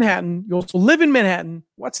 You're in Manhattan. You also live in Manhattan.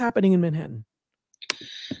 What's happening in Manhattan?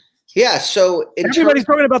 Yeah, so everybody's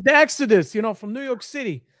talking about the exodus, from New York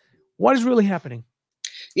City. What is really happening?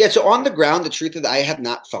 Yeah, so on the ground, the truth is I have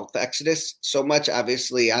not felt the exodus so much.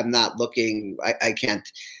 Obviously, I'm not looking, I can't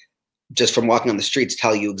just from walking on the streets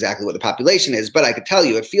tell you exactly what the population is, but I could tell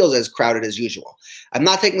you it feels as crowded as usual. I'm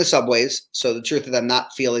not taking the subways, so the truth is I'm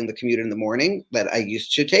not feeling the commute in the morning that I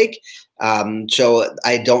used to take. So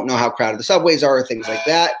I don't know how crowded the subways are or things like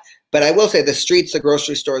that. But I will say the streets, the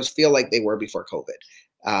grocery stores feel like they were before COVID.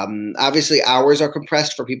 Obviously, hours are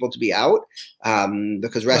compressed for people to be out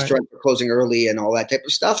because restaurants are closing early and all that type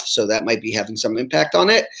of stuff. So that might be having some impact on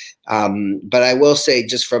it. But I will say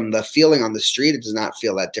just from the feeling on the street, it does not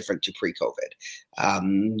feel that different to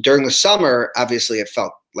pre-COVID. During the summer, obviously, it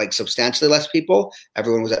felt like substantially less people.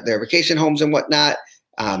 Everyone was at their vacation homes and whatnot.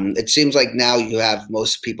 It seems like now you have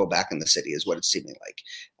most people back in the city is what it's seeming like.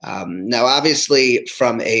 Now, obviously,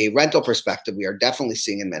 from a rental perspective, we are definitely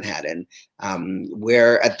seeing in Manhattan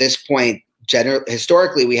where at this point,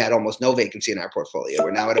 historically, we had almost no vacancy in our portfolio.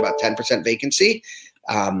 We're now at about 10% vacancy,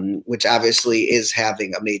 which obviously is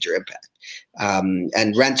having a major impact.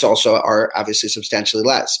 And rents also are obviously substantially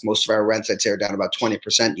less. Most of our rents, I'd say, are down about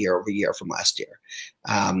 20% year over year from last year.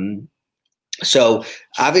 So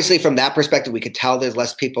obviously from that perspective, we could tell there's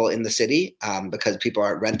less people in the city because people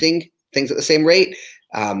aren't renting things at the same rate.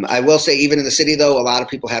 I will say even in the city, though, a lot of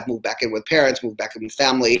people have moved back in with parents, moved back in with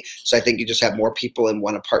family. So I think you just have more people in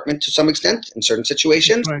one apartment to some extent in certain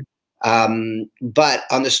situations. Right. But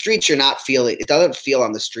on the streets, you're not feeling, it doesn't feel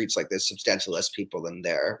on the streets like there's substantially less people than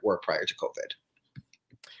there were prior to COVID.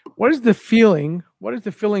 What is the feeling? What is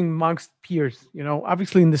the feeling amongst peers?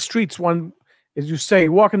 Obviously in the streets, one, as you say,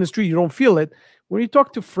 you walk in the street, you don't feel it. When you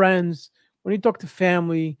talk to friends, when you talk to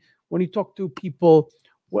family, when you talk to people,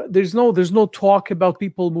 there's no talk about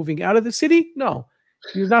people moving out of the city. No,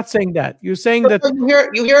 you're not saying that. You're saying that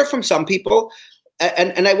you hear it from some people.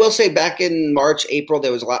 And I will say back in March, April,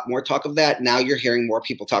 there was a lot more talk of that. Now you're hearing more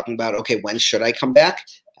people talking about, okay, when should I come back?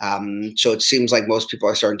 So it seems like most people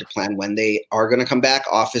are starting to plan when they are going to come back.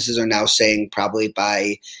 Offices are now saying probably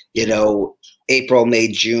by, April, May,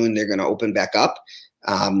 June, they're going to open back up.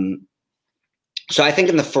 So I think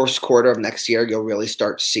in the first quarter of next year, you'll really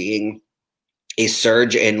start seeing a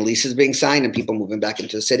surge in leases being signed and people moving back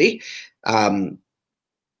into the city.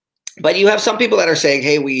 But you have some people that are saying,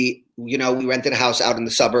 hey, we rented a house out in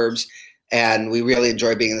the suburbs and we really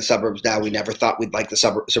enjoy being in the suburbs now. We never thought we'd like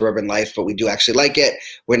the suburban life, but we do actually like it.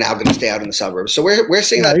 We're now going to stay out in the suburbs. So we're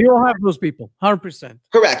seeing that. You'll have those people, 100%.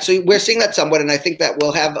 Correct. So we're seeing that somewhat, and I think that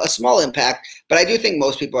will have a small impact. But I do think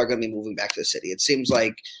most people are going to be moving back to the city. It seems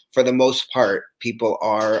like for the most part, people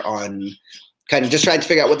are on kind of just trying to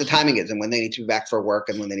figure out what the timing is and when they need to be back for work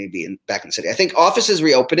and when they need to be back in the city. I think offices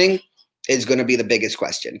reopening is going to be the biggest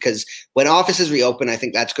question, because when offices reopen, I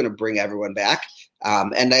think that's going to bring everyone back.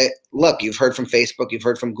 Look, you've heard from Facebook, you've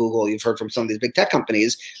heard from Google, you've heard from some of these big tech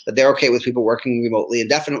companies that they're okay with people working remotely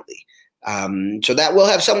indefinitely. So that will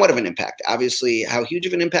have somewhat of an impact. Obviously, how huge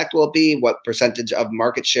of an impact will it be? What percentage of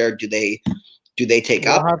market share do they take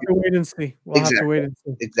up? We'll have to wait and see. Have to wait and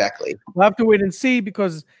see. Exactly. We'll have to wait and see,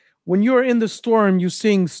 because when you're in the storm, you're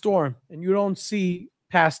seeing storm and you don't see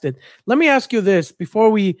past it. Let me ask you this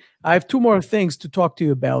before I have two more things to talk to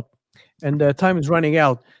you about, and time is running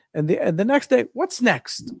out. And the next day, what's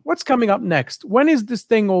next? What's coming up next? When is this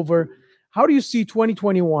thing over? How do you see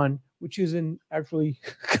 2021, which is in actually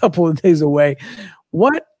a couple of days away?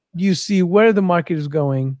 What do you see where the market is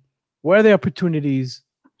going? Where are the opportunities?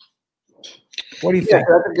 What do you think?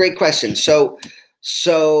 That's a great question. So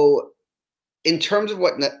in terms of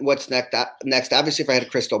what's next, obviously, if I had a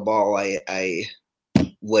crystal ball, I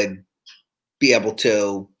would be able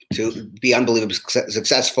to be unbelievably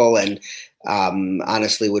successful, and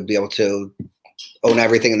honestly would be able to own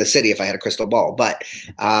everything in the city if I had a crystal ball. But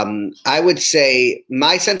I would say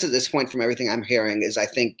my sense at this point from everything I'm hearing is I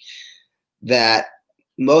think that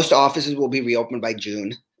most offices will be reopened by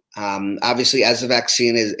June. Obviously, as the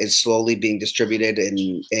vaccine is slowly being distributed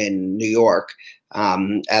in New York,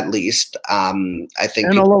 at least, I think.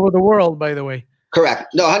 And all over the world, by the way.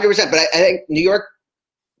 Correct. No, 100%. But I think New York,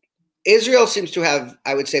 Israel seems to have,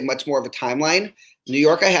 I would say, much more of a timeline. New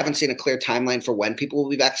York, I haven't seen a clear timeline for when people will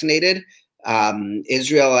be vaccinated.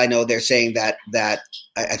 Israel, I know they're saying that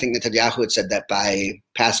I think Netanyahu had said that by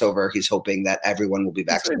Passover, he's hoping that everyone will be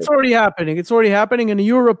vaccinated. It's already happening. It's already happening. And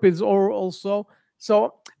Europe is also.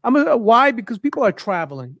 So why? Because people are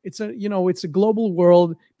traveling. It's a global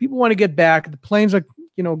world. People want to get back. The planes are,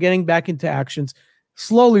 getting back into actions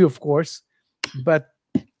slowly, of course, but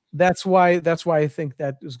that's why I think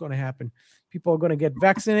that is going to happen. People are going to get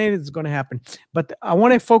vaccinated. It's going to happen. But I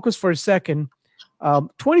want to focus for a second.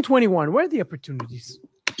 2021, where are the opportunities?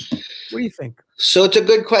 What do you think? So it's a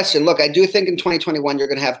good question. Look, I do think in 2021 you're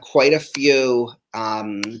going to have quite a few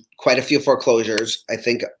foreclosures. I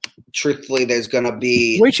think, truthfully, there's going to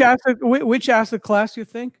be which asset class you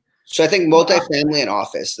think? So I think multifamily and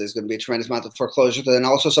office, there's going to be a tremendous amount of foreclosures, and then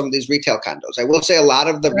also some of these retail condos. I will say a lot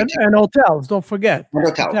of the and hotels. Don't forget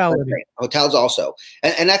hotels also.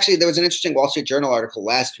 And actually, there was an interesting Wall Street Journal article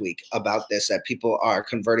last week about this, that people are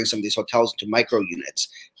converting some of these hotels into micro units,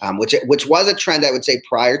 which was a trend, I would say,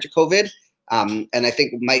 prior to COVID. And I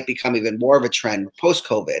think might become even more of a trend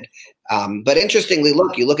post-COVID. But interestingly,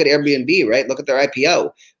 you look at Airbnb, right? Look at their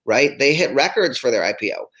IPO, right? They hit records for their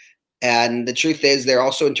IPO. And the truth is, they're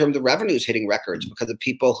also, in terms of revenues, hitting records because of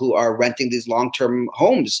people who are renting these long-term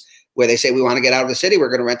homes where they say, we want to get out of the city, we're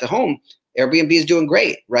going to rent a home. Airbnb is doing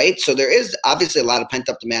great, right? So there is obviously a lot of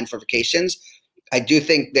pent-up demand for vacations. I do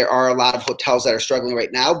think there are a lot of hotels that are struggling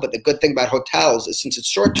right now, but the good thing about hotels is, since it's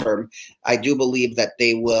short-term, I do believe that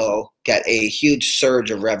they will get a huge surge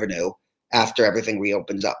of revenue after everything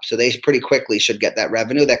reopens up. So they pretty quickly should get that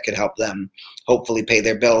revenue that could help them hopefully pay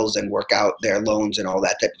their bills and work out their loans and all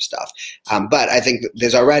that type of stuff. But I think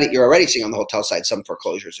you're already seeing on the hotel side some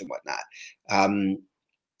foreclosures and whatnot.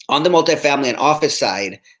 On the multifamily and office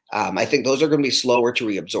side, I think those are going to be slower to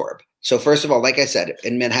reabsorb. So first of all, like I said,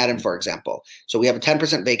 in Manhattan, for example, so we have a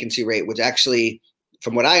 10% vacancy rate, which actually,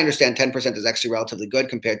 from what I understand, 10% is actually relatively good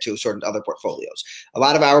compared to sort of other portfolios. A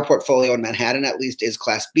lot of our portfolio in Manhattan, at least, is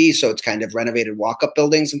Class B, so it's kind of renovated walk-up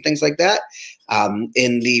buildings and things like that.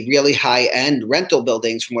 In the really high-end rental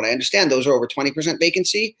buildings, from what I understand, those are over 20%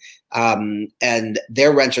 vacancy, and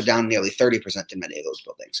their rents are down nearly 30% in many of those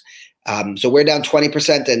buildings. So we're down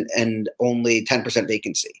 20% and only 10%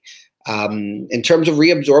 vacancy. In terms of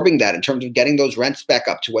reabsorbing that, in terms of getting those rents back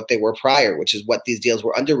up to what they were prior, which is what these deals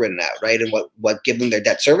were underwritten at, right? And what give them their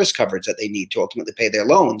debt service coverage that they need to ultimately pay their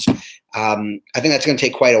loans. I think that's going to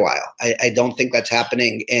take quite a while. I don't think that's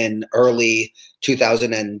happening in early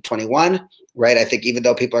 2021, right? I think even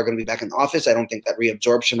though people are going to be back in the office, I don't think that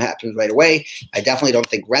reabsorption happens right away. I definitely don't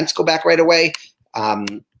think rents go back right away.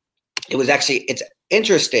 It's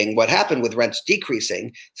interesting what happened with rents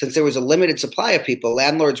decreasing. Since there was a limited supply of people,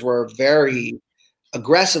 landlords were very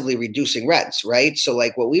aggressively reducing rents, right? So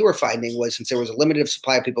like what we were finding was, since there was a limited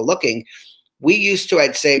supply of people looking, We used to,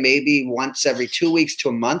 I'd say, maybe once every 2 weeks to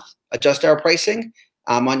a month, adjust our pricing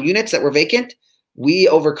on units that were vacant. We,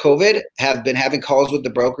 over COVID, have been having calls with the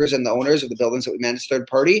brokers and the owners of the buildings that we manage third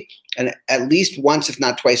party, and at least once, if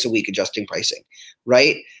not twice a week, adjusting pricing,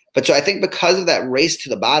 right? But so I think because of that race to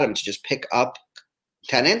the bottom to just pick up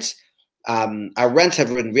tenants, our rents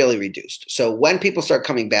have been really reduced. So when people start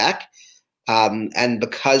coming back, and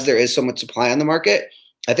because there is so much supply on the market,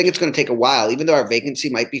 I think it's going to take a while, even though our vacancy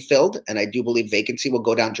might be filled. And I do believe vacancy will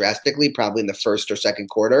go down drastically, probably in the first or second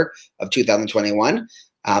quarter of 2021.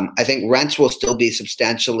 I think rents will still be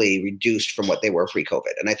substantially reduced from what they were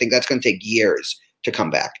pre-COVID. And I think that's going to take years to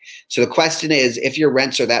come back. So the question is, if your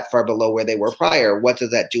rents are that far below where they were prior, what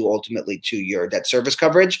does that do ultimately to your debt service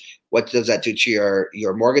coverage? What does that do to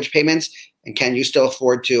your mortgage payments? And can you still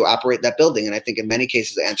afford to operate that building? And I think in many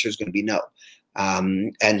cases, the answer is going to be no.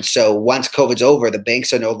 And so once COVID's over, the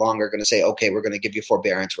banks are no longer going to say, okay, we're going to give you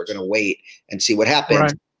forbearance. We're going to wait and see what happens.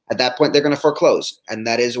 Right. At that point, they're going to foreclose. And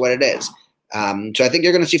that is what it is. So I think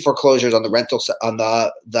you're going to see foreclosures on the rental, on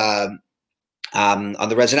the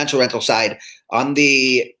residential rental side. On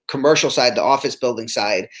the commercial side, the office building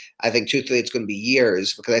side, I think truthfully it's going to be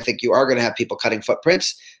years, because I think you are going to have people cutting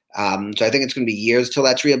footprints. So I think it's going to be years till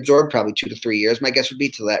that's reabsorbed, probably 2 to 3 years, my guess would be,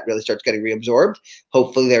 till that really starts getting reabsorbed.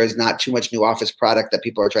 Hopefully there is not too much new office product that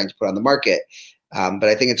people are trying to put on the market. But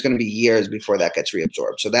I think it's going to be years before that gets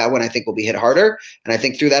reabsorbed. So that one I think will be hit harder. And I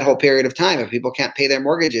think through that whole period of time, if people can't pay their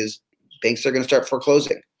mortgages, banks are going to start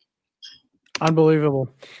foreclosing. Unbelievable.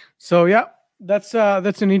 So yeah, that's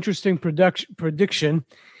an interesting prediction.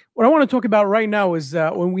 What I want to talk about right now is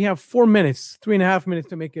when we have 4 minutes, 3.5 minutes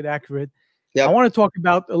to make it accurate. Yep. I want to talk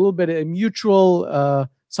about a little bit of mutual,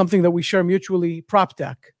 something that we share mutually,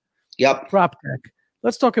 PropTech. Yep. PropTech.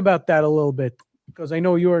 Let's talk about that a little bit, because I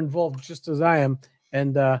know you're involved just as I am.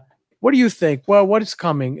 And what do you think? Well, what is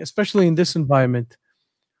coming, especially in this environment?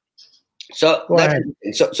 So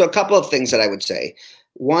a couple of things that I would say.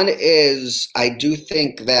 One is, I do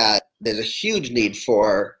think that there's a huge need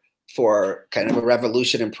for kind of a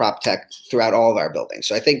revolution in prop tech throughout all of our buildings.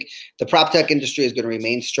 So I think the prop tech industry is going to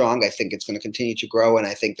remain strong. I think it's going to continue to grow, and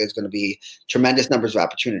I think there's going to be tremendous numbers of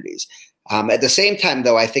opportunities. At the same time,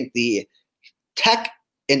 though, I think the tech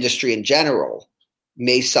industry in general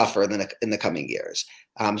may suffer in the coming years.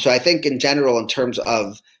 So I think in general, in terms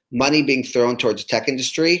of money being thrown towards the tech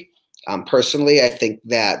industry, personally, I think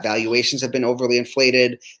that valuations have been overly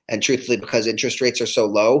inflated, and truthfully, because interest rates are so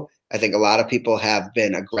low, I think a lot of people have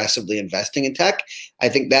been aggressively investing in tech. I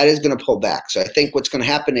think that is going to pull back. So I think what's going to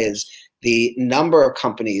happen is the number of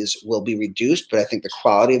companies will be reduced, but I think the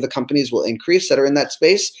quality of the companies will increase that are in that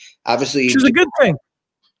space. Obviously, which is a good thing.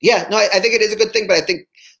 Yeah, no, I think it is a good thing, but I think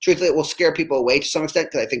truthfully it will scare people away to some extent,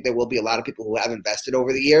 because I think there will be a lot of people who have invested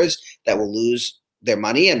over the years that will lose their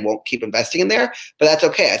money and won't keep investing in there. But that's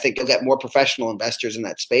okay. I think you'll get more professional investors in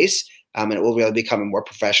that space, and it will really become a more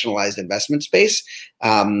professionalized investment space.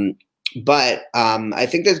 But I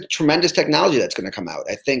think there's tremendous technology that's going to come out.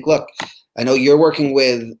 I think, look, I know you're working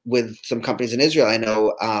with some companies in Israel. I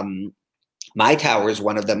know My Tower is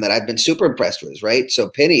one of them that I've been super impressed with, right? So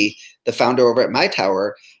Penny, the founder over at My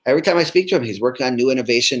Tower, every time I speak to him, he's working on new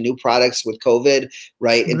innovation, new products with COVID,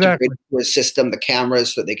 right? Exactly. Integrated with his system, the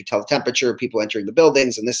cameras, so they can tell the temperature, people entering the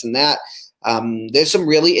buildings, and this and that. There's some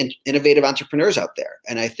really innovative entrepreneurs out there.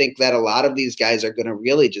 And I think that a lot of these guys are going to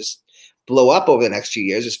really just blow up over the next few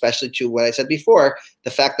years, especially to what I said before,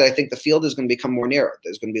 the fact that I think the field is going to become more narrow.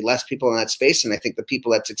 There's going to be less people in that space, and I think the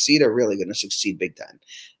people that succeed are really going to succeed big time.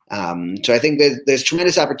 So I think there's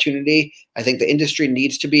tremendous opportunity. I think the industry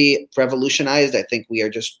needs to be revolutionized. I think we are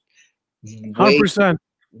just 100%.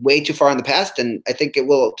 Way too far in the past. And I think it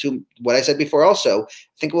will, to what I said before also, I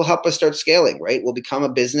think it will help us start scaling, right? We'll become a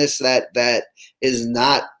business that is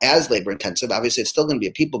not as labor intensive. Obviously, it's still going to be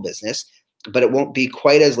a people business, but it won't be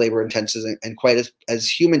quite as labor intensive and quite as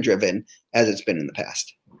human driven as it's been in the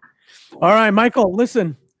past. All right, Michael,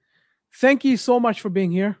 listen. Thank you so much for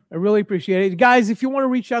being here. I really appreciate it. Guys, if you want to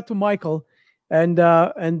reach out to Michael and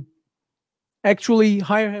actually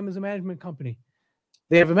hire him as a management company,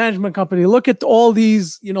 they have a management company. Look at all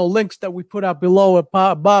these, links that we put up below,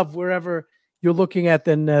 above, wherever you're looking at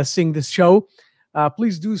and seeing this show.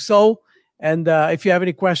 Please do so. And if you have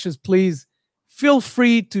any questions, please feel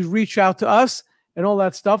free to reach out to us and all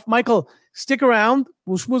that stuff. Michael, stick around.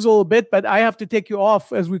 We'll schmooze a little bit, but I have to take you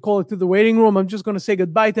off, as we call it, to the waiting room. I'm just going to say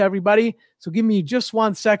goodbye to everybody. So give me just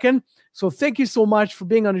 1 second. So thank you so much for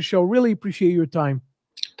being on the show. Really appreciate your time.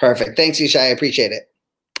 Perfect. Thanks, Yishai. I appreciate it.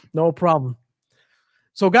 No problem.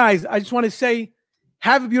 So guys, I just want to say,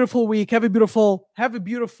 have a beautiful week. Have a beautiful,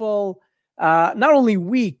 not only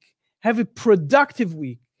week, have a productive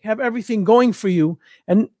week. have everything going for you.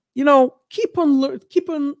 And, keep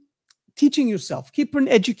on teaching yourself, keep on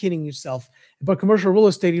educating yourself about commercial real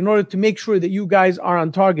estate in order to make sure that you guys are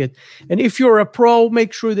on target. And if you're a pro,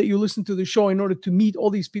 make sure that you listen to the show in order to meet all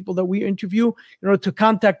these people that we interview, in order to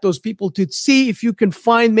contact those people to see if you can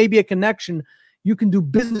find maybe a connection. You can do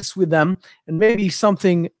business with them, and maybe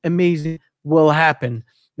something amazing will happen.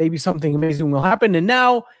 And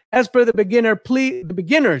now, as per the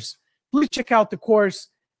beginners, please check out the course.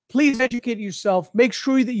 Please educate yourself. Make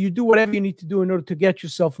sure that you do whatever you need to do in order to get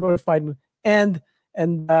yourself notified and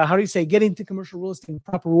get into commercial real estate in the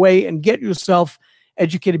proper way and get yourself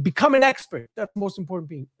educated. Become an expert. That's the most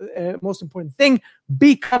important thing.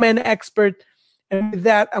 Become an expert. And with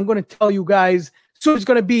that, I'm going to tell you guys. So I'm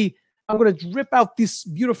going to rip out this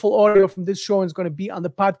beautiful audio from this show, and it's going to be on the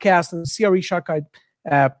podcast, on the CRE Shark Eye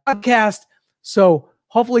podcast. So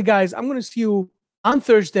hopefully, guys, I'm going to see you on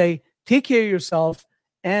Thursday. Take care of yourself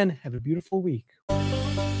and have a beautiful week.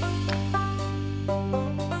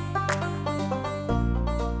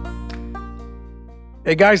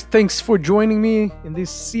 Hey guys, thanks for joining me in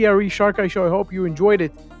this CRE Shark Eye show. I hope you enjoyed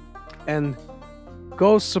it. And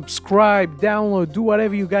go subscribe, download, do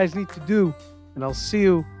whatever you guys need to do. And I'll see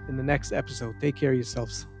you in the next episode. Take care of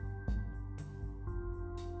yourselves.